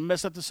 It's going to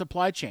mess up the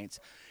supply chains.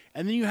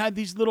 And then you had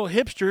these little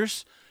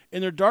hipsters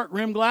in their dark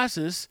rimmed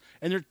glasses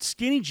and their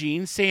skinny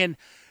jeans saying,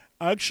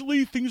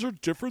 actually, things are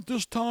different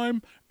this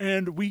time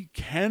and we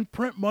can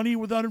print money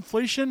without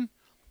inflation.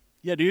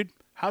 Yeah, dude,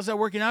 how's that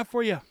working out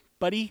for you,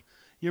 buddy?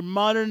 Your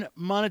modern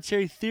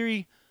monetary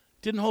theory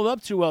didn't hold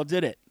up too well,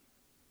 did it?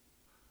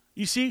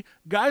 You see,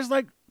 guys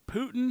like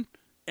Putin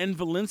and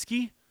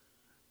Zelensky,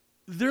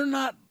 they're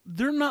not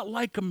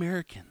like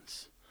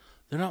Americans.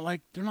 They're not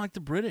like the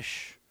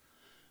British.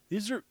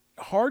 These are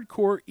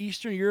hardcore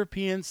Eastern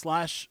European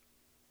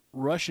 /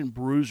 Russian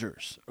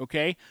bruisers,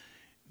 okay?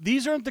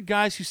 These aren't the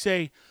guys who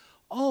say,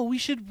 "Oh, we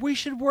should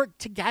work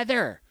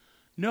together."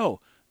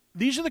 No.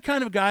 These are the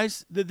kind of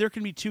guys that there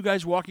can be two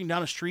guys walking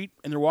down a street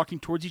and they're walking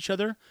towards each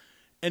other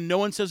and no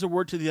one says a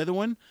word to the other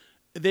one.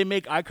 They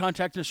make eye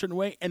contact in a certain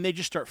way and they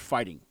just start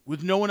fighting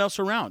with no one else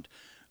around.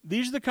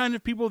 These are the kind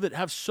of people that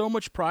have so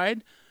much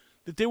pride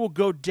that they will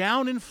go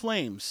down in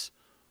flames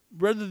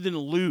rather than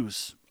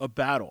lose a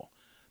battle.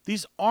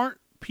 These aren't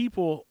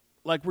people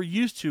like we're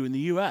used to in the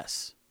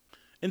U.S.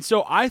 And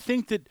so I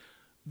think that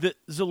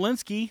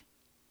Zelensky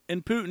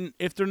and Putin,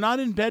 if they're not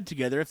in bed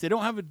together, if they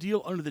don't have a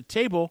deal under the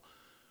table,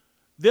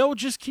 they'll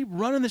just keep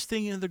running this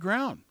thing into the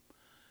ground.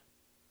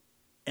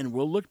 And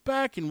we'll look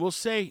back and we'll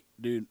say,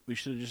 dude, we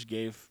should have just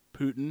gave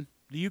Putin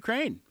the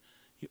Ukraine.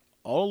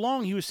 All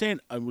along he was saying,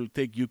 I will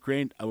take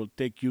Ukraine, I will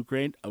take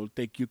Ukraine, I will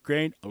take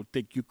Ukraine, I will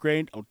take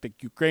Ukraine, I will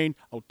take Ukraine,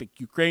 I will take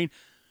Ukraine.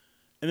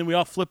 And then we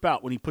all flip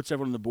out when he puts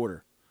everyone on the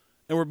border.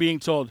 And we're being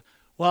told,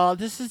 well,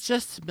 this is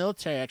just a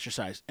military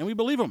exercise. And we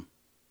believe him.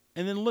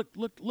 And then look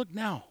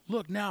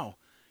now.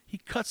 He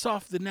cuts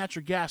off the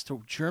natural gas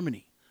to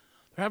Germany.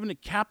 They're having to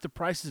cap the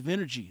prices of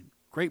energy in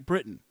Great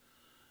Britain.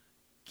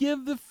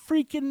 Give the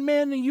freaking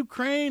man in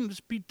Ukraine.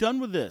 Just be done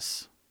with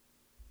this.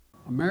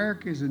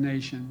 America is a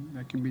nation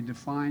that can be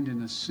defined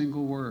in a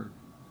single word: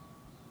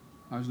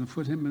 I was going to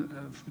put him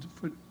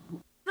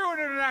True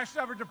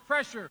international effort to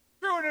pressure.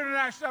 True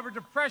international effort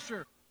to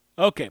pressure.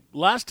 Okay,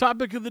 last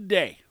topic of the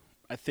day,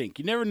 I think.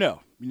 You never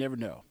know. You never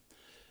know.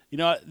 You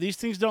know, these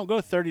things don't go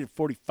 30 to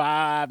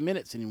 45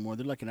 minutes anymore.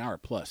 They're like an hour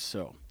plus.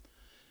 So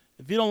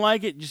if you don't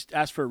like it, just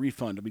ask for a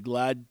refund. I'll be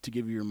glad to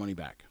give you your money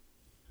back.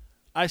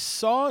 I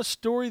saw a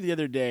story the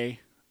other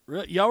day.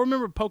 Y'all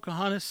remember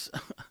Pocahontas,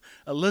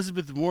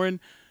 Elizabeth Warren,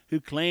 who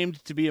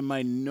claimed to be a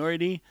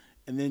minority,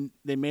 and then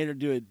they made her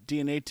do a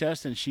DNA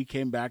test, and she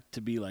came back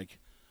to be like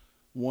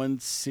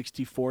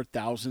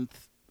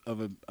 1/64,000th of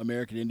an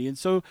American Indian.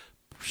 So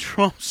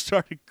Trump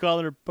started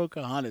calling her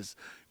Pocahontas,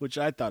 which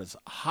I thought is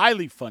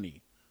highly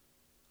funny.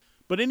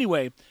 But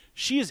anyway,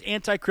 she is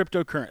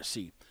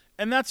anti-cryptocurrency,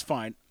 and that's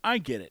fine. I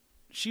get it.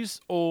 She's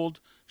old.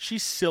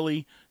 She's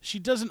silly. She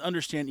doesn't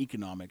understand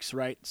economics,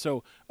 right?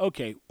 So,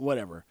 okay,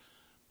 whatever.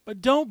 But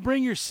don't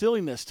bring your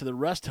silliness to the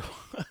rest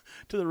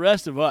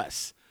of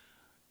us.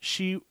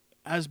 She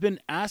has been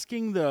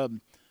asking the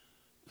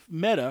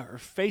Meta or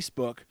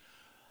Facebook,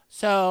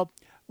 so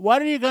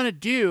what are you going to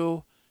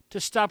do to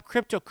stop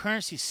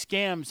cryptocurrency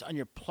scams on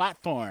your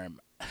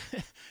platform?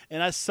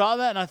 And I saw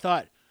that and I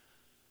thought,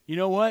 you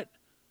know what?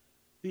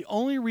 The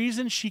only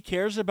reason she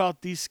cares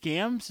about these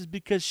scams is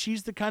because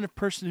she's the kind of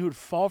person who would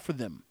fall for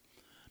them.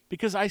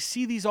 Because I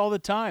see these all the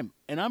time,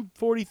 and I'm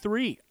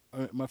 43.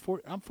 I'm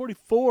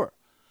 44.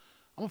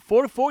 I'm a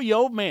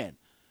 44-year-old man.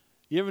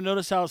 You ever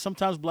notice how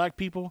sometimes black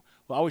people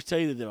will always tell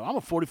you that I'm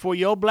a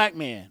 44-year-old black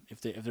man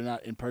if they're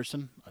not in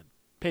person?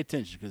 Pay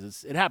attention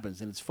because it happens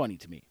and it's funny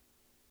to me.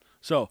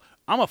 So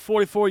I'm a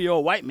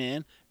 44-year-old white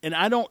man, and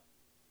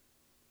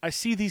I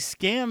see these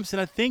scams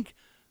and I think,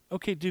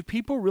 okay, do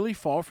people really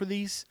fall for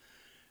these?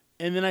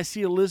 And then I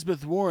see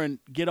Elizabeth Warren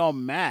get all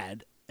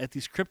mad at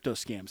these crypto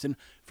scams. And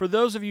for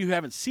those of you who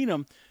haven't seen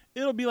them,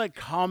 it'll be like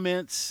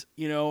comments,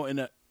 you know,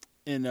 in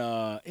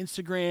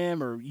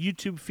Instagram or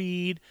YouTube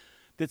feed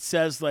that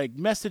says like,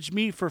 message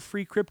me for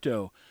free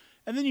crypto.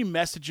 And then you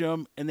message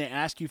them and they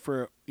ask you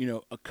for, you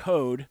know, a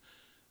code,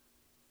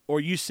 or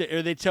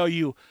they tell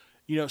you,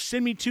 you know,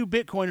 send me 2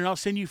 Bitcoin and I'll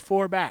send you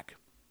 4 back.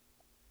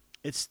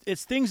 It's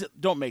things that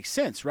don't make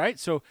sense, right?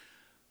 So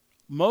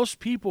most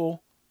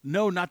people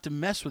know not to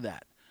mess with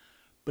that.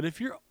 But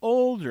if you're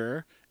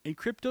older and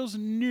crypto's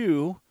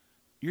new,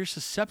 you're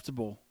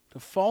susceptible to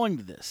falling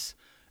to this.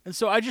 And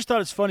so I just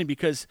thought it's funny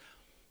because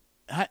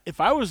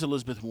if I was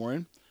Elizabeth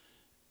Warren,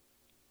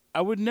 I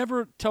would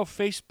never tell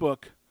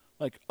Facebook,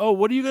 like, oh,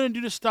 what are you going to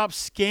do to stop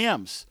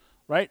scams,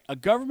 right? A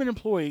government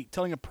employee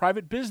telling a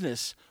private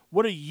business,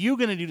 what are you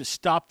going to do to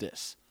stop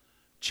this?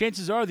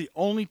 Chances are the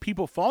only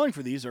people falling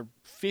for these are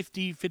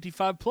 50,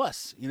 55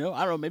 plus, you know,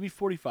 I don't know, maybe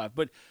 45.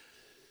 But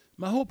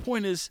my whole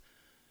point is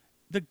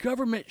the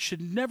government should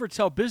never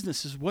tell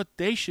businesses what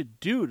they should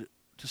do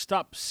to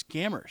stop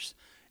scammers.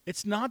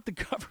 It's not the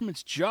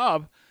government's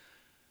job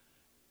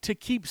to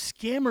keep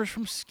scammers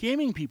from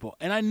scamming people.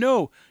 And I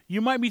know you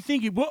might be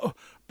thinking, well,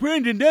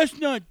 Brandon, that's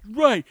not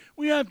right.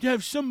 We have to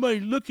have somebody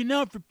looking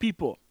out for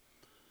people.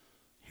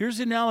 Here's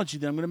the analogy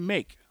that I'm going to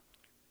make.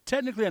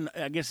 Technically,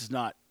 I guess it's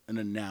not an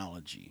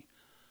analogy,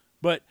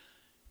 but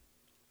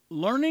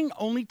learning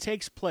only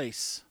takes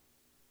place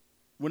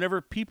whenever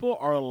people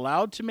are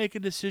allowed to make a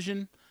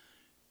decision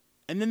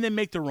and then they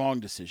make the wrong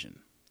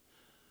decision.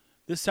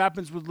 This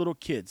happens with little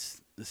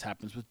kids. This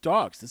happens with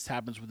dogs. This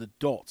happens with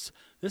adults.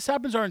 This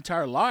happens our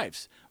entire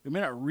lives. We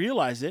may not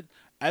realize it.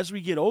 As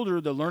we get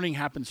older, the learning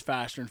happens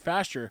faster and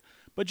faster.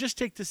 But just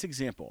take this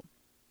example.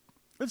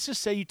 Let's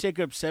just say you take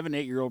a 7,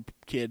 8-year-old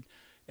kid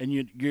and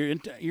you're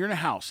in a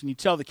house and you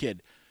tell the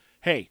kid,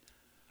 hey,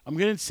 I'm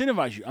going to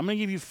incentivize you. I'm going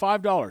to give you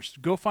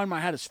 $5. Go find my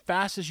hat as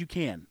fast as you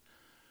can.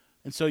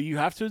 And so you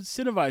have to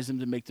incentivize them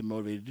to make them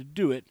motivated to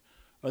do it.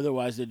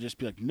 Otherwise, they'd just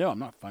be like, no, I'm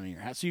not finding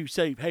your hat. So you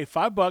say, hey,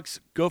 $5,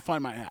 go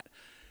find my hat.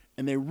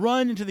 And they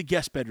run into the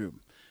guest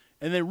bedroom.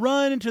 And they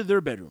run into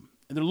their bedroom.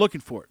 And they're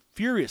looking for it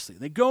furiously.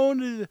 They go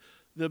into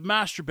the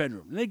master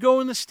bedroom. And they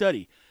go in the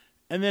study.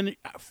 And then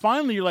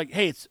finally you're like,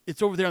 hey,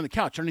 it's over there on the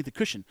couch underneath the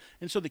cushion.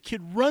 And so the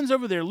kid runs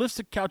over there, lifts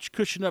the couch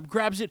cushion up,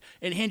 grabs it,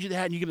 and hands you the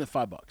hat, and you give them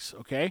the $5,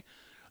 okay?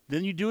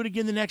 Then you do it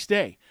again the next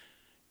day.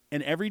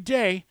 And every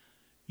day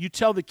you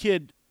tell the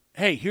kid,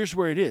 hey, here's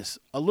where it is.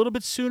 A little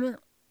bit sooner,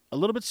 a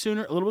little bit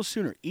sooner, a little bit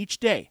sooner each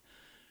day.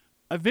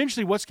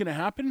 Eventually what's going to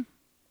happen,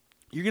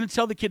 you're going to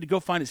tell the kid to go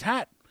find his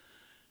hat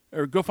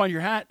or go find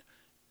your hat,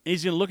 and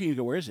he's going to look at you and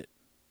go, where is it?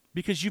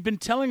 Because you've been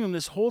telling him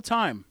this whole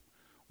time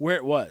where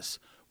it was.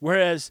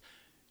 Whereas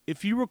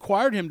if you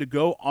required him to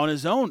go on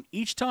his own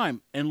each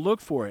time and look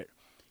for it,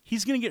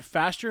 he's going to get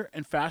faster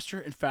and faster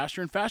and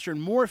faster and faster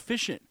and more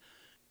efficient.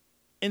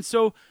 And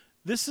so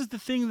this is the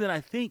thing that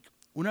I think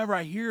whenever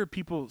I hear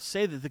people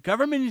say that the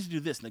government needs to do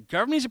this and the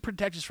government needs to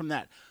protect us from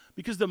that,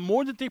 because the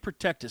more that they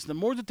protect us, the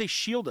more that they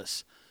shield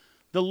us,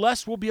 the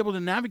less we'll be able to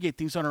navigate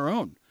things on our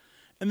own.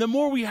 And the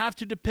more we have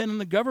to depend on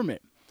the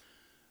government.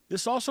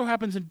 This also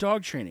happens in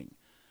dog training.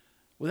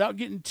 Without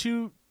getting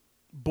too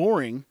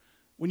boring,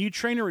 when you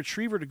train a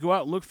retriever to go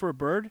out and look for a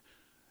bird,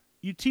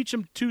 you teach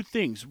them 2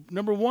 things.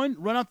 Number 1,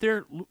 run out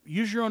there,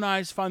 use your own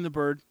eyes, find the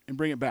bird, and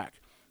bring it back.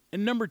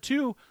 And number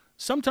two,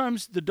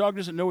 sometimes the dog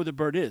doesn't know where the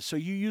bird is. So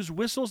you use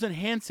whistles and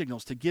hand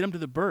signals to get him to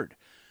the bird.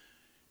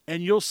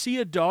 And you'll see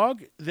a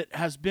dog that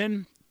has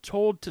been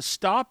told to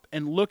stop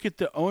and look at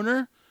the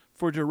owner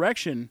for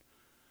direction.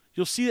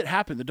 You'll see it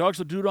happen. The dogs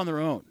will do it on their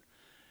own.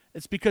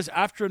 It's because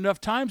after enough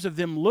times of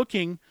them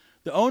looking,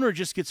 the owner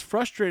just gets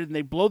frustrated and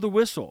they blow the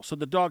whistle. So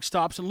the dog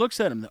stops and looks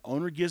at him. The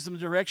owner gives them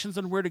directions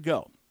on where to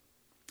go.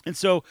 And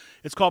so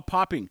it's called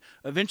popping.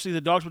 Eventually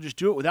the dogs will just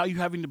do it without you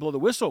having to blow the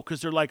whistle because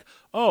they're like,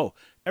 oh,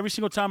 every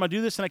single time I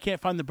do this and I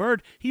can't find the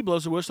bird, he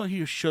blows the whistle and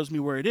he shows me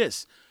where it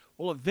is.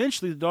 Well,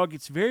 eventually the dog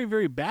gets very,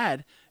 very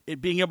bad at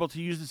being able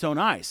to use its own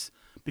eyes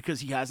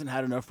because he hasn't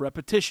had enough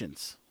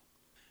repetitions.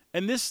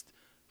 And this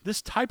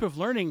type of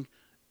learning,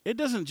 it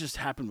doesn't just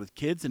happen with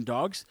kids and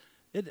dogs.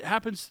 It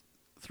happens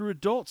through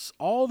adults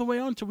all the way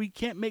on till we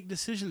can't make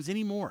decisions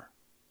anymore.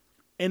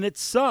 And it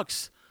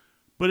sucks,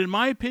 but in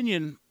my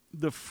opinion,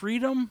 the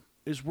freedom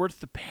is worth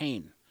the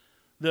pain.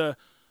 The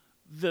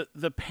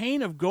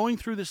pain of going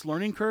through this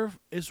learning curve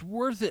is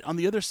worth it on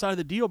the other side of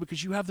the deal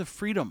because you have the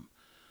freedom,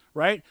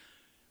 right?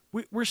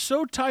 We're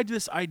so tied to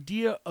this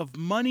idea of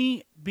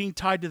money being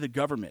tied to the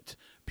government.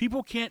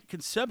 People can't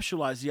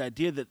conceptualize the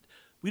idea that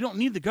we don't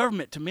need the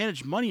government to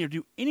manage money or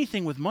do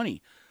anything with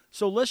money.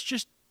 So let's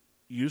just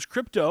use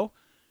crypto.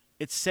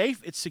 It's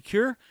safe. It's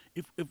secure.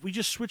 If we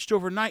just switched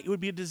overnight, it would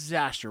be a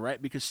disaster, right?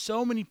 Because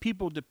so many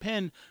people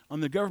depend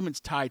on the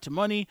government's tie to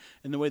money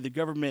and the way the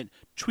government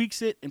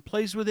tweaks it and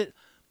plays with it.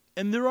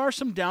 And there are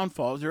some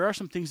downfalls. There are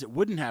some things that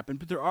wouldn't happen,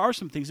 but there are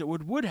some things that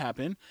would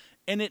happen.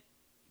 And it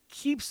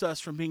keeps us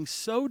from being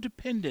so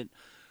dependent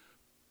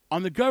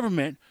on the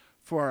government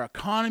for our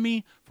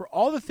economy, for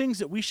all the things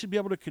that we should be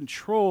able to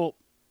control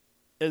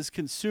as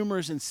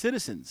consumers and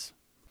citizens.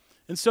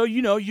 And so,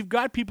 you've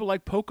got people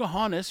like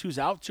Pocahontas who's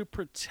out to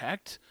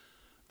protect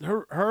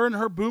her and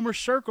her boomer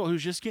circle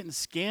who's just getting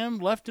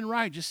scammed left and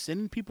right, just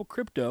sending people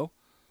crypto.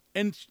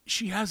 And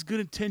she has good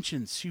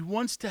intentions. She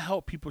wants to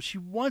help people. She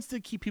wants to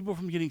keep people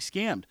from getting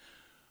scammed.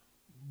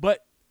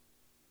 But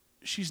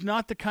she's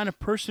not the kind of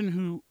person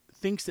who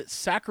thinks that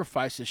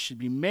sacrifices should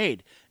be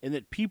made and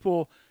that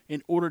people,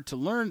 in order to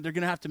learn, they're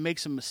going to have to make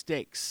some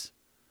mistakes.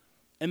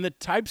 And the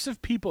types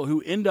of people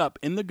who end up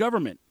in the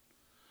government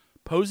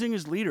posing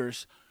as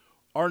leaders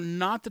are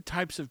not the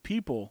types of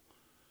people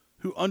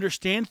who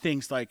understand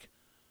things like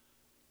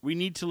we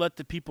need to let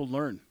the people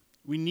learn.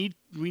 We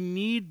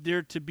need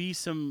there to be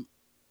some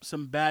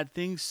bad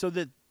things so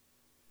that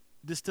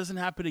this doesn't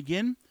happen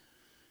again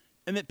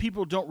and that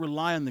people don't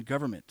rely on the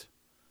government.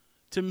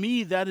 To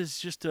me, that is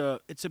just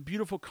it's a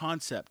beautiful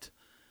concept.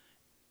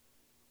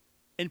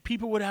 And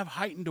people would have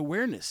heightened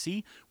awareness.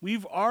 See,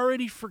 we've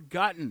already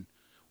forgotten.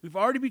 We've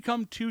already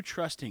become too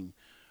trusting.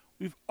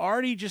 We've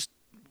already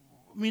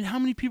how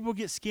many people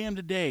get scammed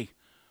a day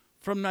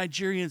from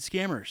Nigerian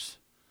scammers?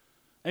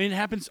 It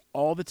happens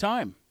all the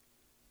time.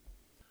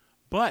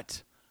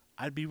 But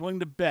I'd be willing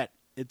to bet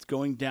it's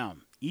going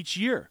down. Each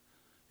year,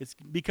 it's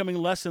becoming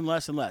less and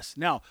less and less.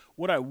 Now,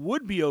 what I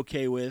would be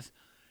okay with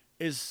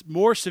is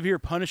more severe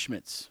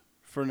punishments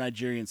for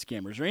Nigerian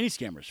scammers, or any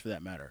scammers for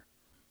that matter.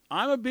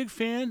 I'm a big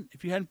fan,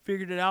 if you hadn't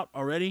figured it out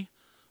already,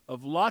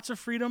 of lots of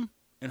freedom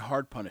and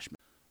hard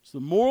punishment. So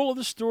the moral of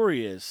the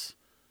story is,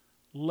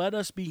 let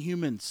us be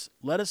humans.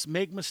 Let us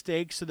make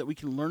mistakes so that we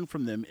can learn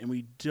from them and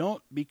we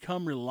don't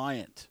become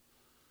reliant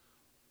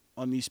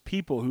on these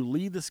people who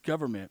lead this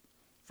government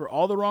for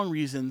all the wrong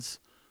reasons,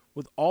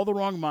 with all the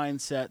wrong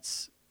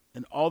mindsets,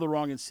 and all the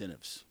wrong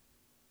incentives.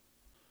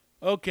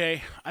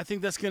 Okay, I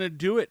think that's going to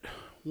do it.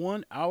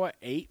 1 hour,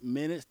 8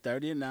 minutes,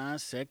 39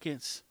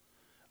 seconds.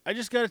 I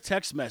just got a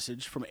text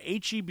message from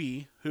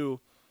HEB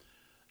who,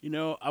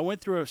 I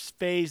went through a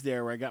phase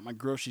there where I got my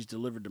groceries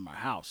delivered to my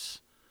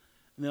house.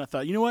 And then I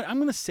thought, you know what? I'm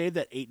going to save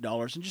that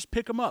 $8 and just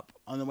pick them up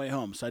on the way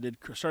home. So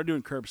I started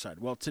doing curbside.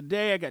 Well,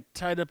 today I got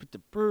tied up at the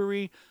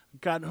brewery.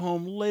 Got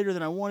home later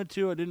than I wanted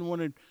to. I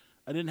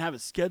didn't have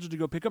it scheduled to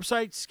go pick up. So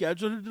I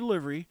scheduled a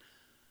delivery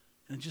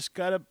and just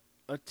got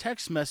a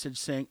text message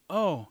saying,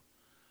 oh,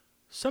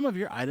 some of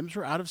your items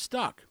were out of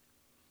stock.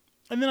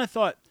 And then I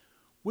thought,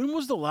 when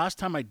was the last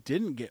time I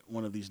didn't get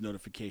one of these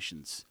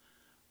notifications?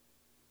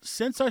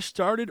 Since I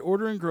started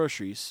ordering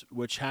groceries,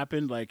 which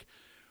happened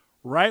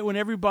right when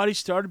everybody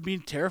started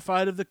being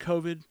terrified of the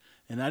COVID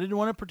and I didn't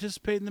want to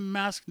participate in the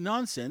mask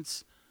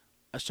nonsense,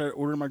 I started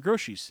ordering my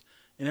groceries.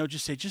 And I would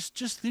just say,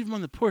 just leave them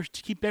on the porch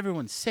to keep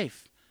everyone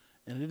safe.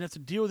 And I didn't have to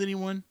deal with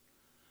anyone.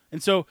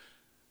 And so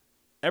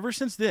ever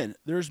since then,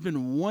 there's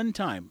been one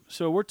time.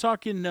 So we're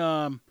talking,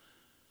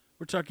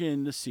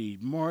 let's see,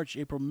 March,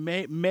 April,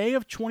 May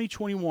of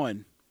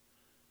 2021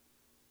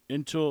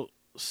 until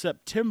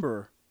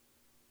September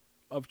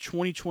of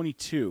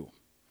 2022.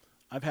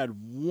 I've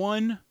had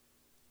one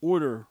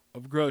order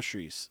of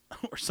groceries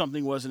or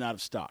something wasn't out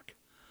of stock.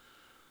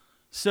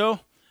 So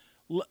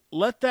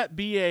let that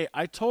be a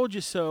I told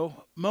you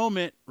so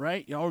moment,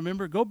 right? Y'all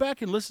remember? Go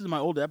back and listen to my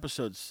old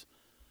episodes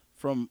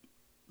from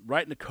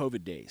right in the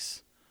COVID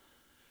days.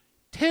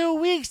 2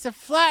 weeks to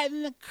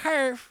flatten the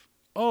curve.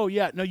 Oh,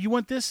 yeah. No, you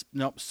want this?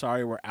 Nope.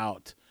 Sorry, we're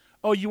out.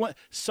 Oh, you want?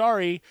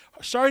 Sorry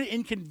to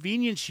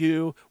inconvenience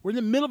you. We're in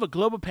the middle of a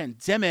global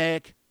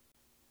pandemic.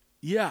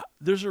 Yeah,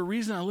 there's a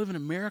reason I live in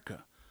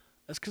America.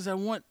 That's because I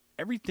want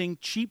everything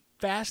cheap,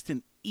 fast,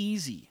 and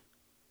easy.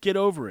 Get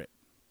over it.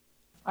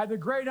 I had the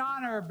great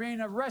honor of being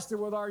arrested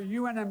with our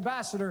UN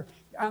ambassador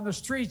on the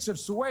streets of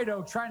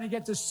Soweto, trying to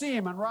get to see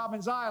him on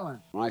Robbins Island.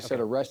 When I said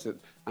arrested,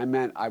 I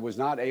meant I was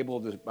not able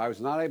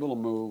to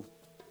move.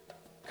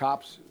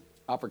 Cops,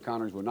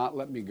 Afrikaners would not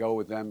let me go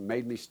with them,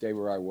 made me stay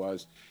where I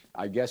was.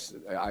 I guess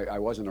I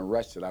wasn't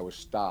arrested, I was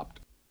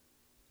stopped.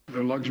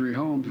 The luxury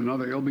homes and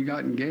other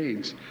ill-begotten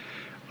gains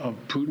of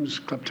Putin's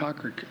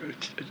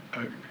kleptocracy.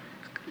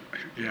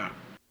 Yeah.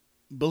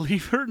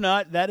 Believe it or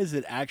not, that is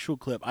an actual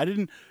clip. I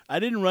didn't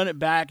run it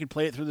back and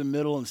play it through the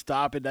middle and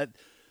stop it.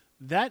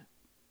 That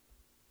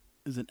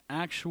is an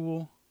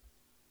actual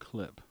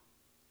clip.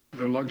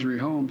 The luxury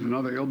homes and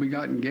other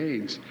ill-begotten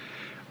gains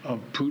of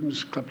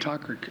Putin's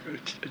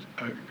kleptocracy.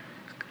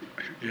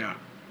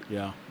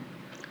 Yeah.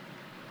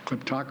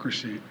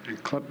 Kleptocracy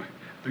and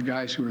the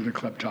guys who are the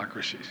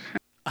kleptocracies.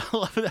 I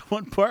love that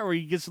one part where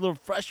he gets a little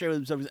frustrated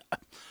with himself.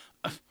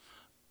 He's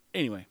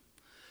anyway.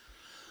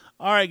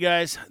 All right,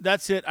 guys,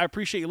 that's it. I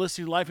appreciate you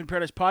listening to Life in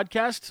Paradise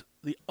podcast,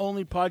 the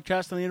only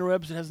podcast on the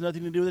interwebs that has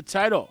nothing to do with the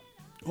title.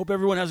 Hope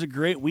everyone has a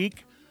great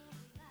week.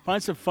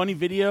 Find some funny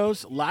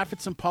videos, laugh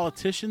at some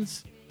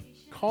politicians,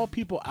 call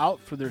people out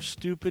for their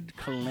stupid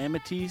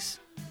calamities,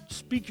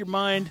 speak your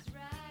mind,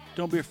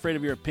 don't be afraid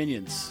of your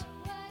opinions.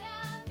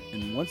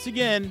 And once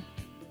again,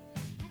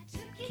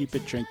 keep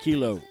it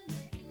tranquilo.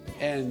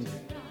 End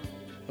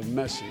of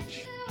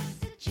message.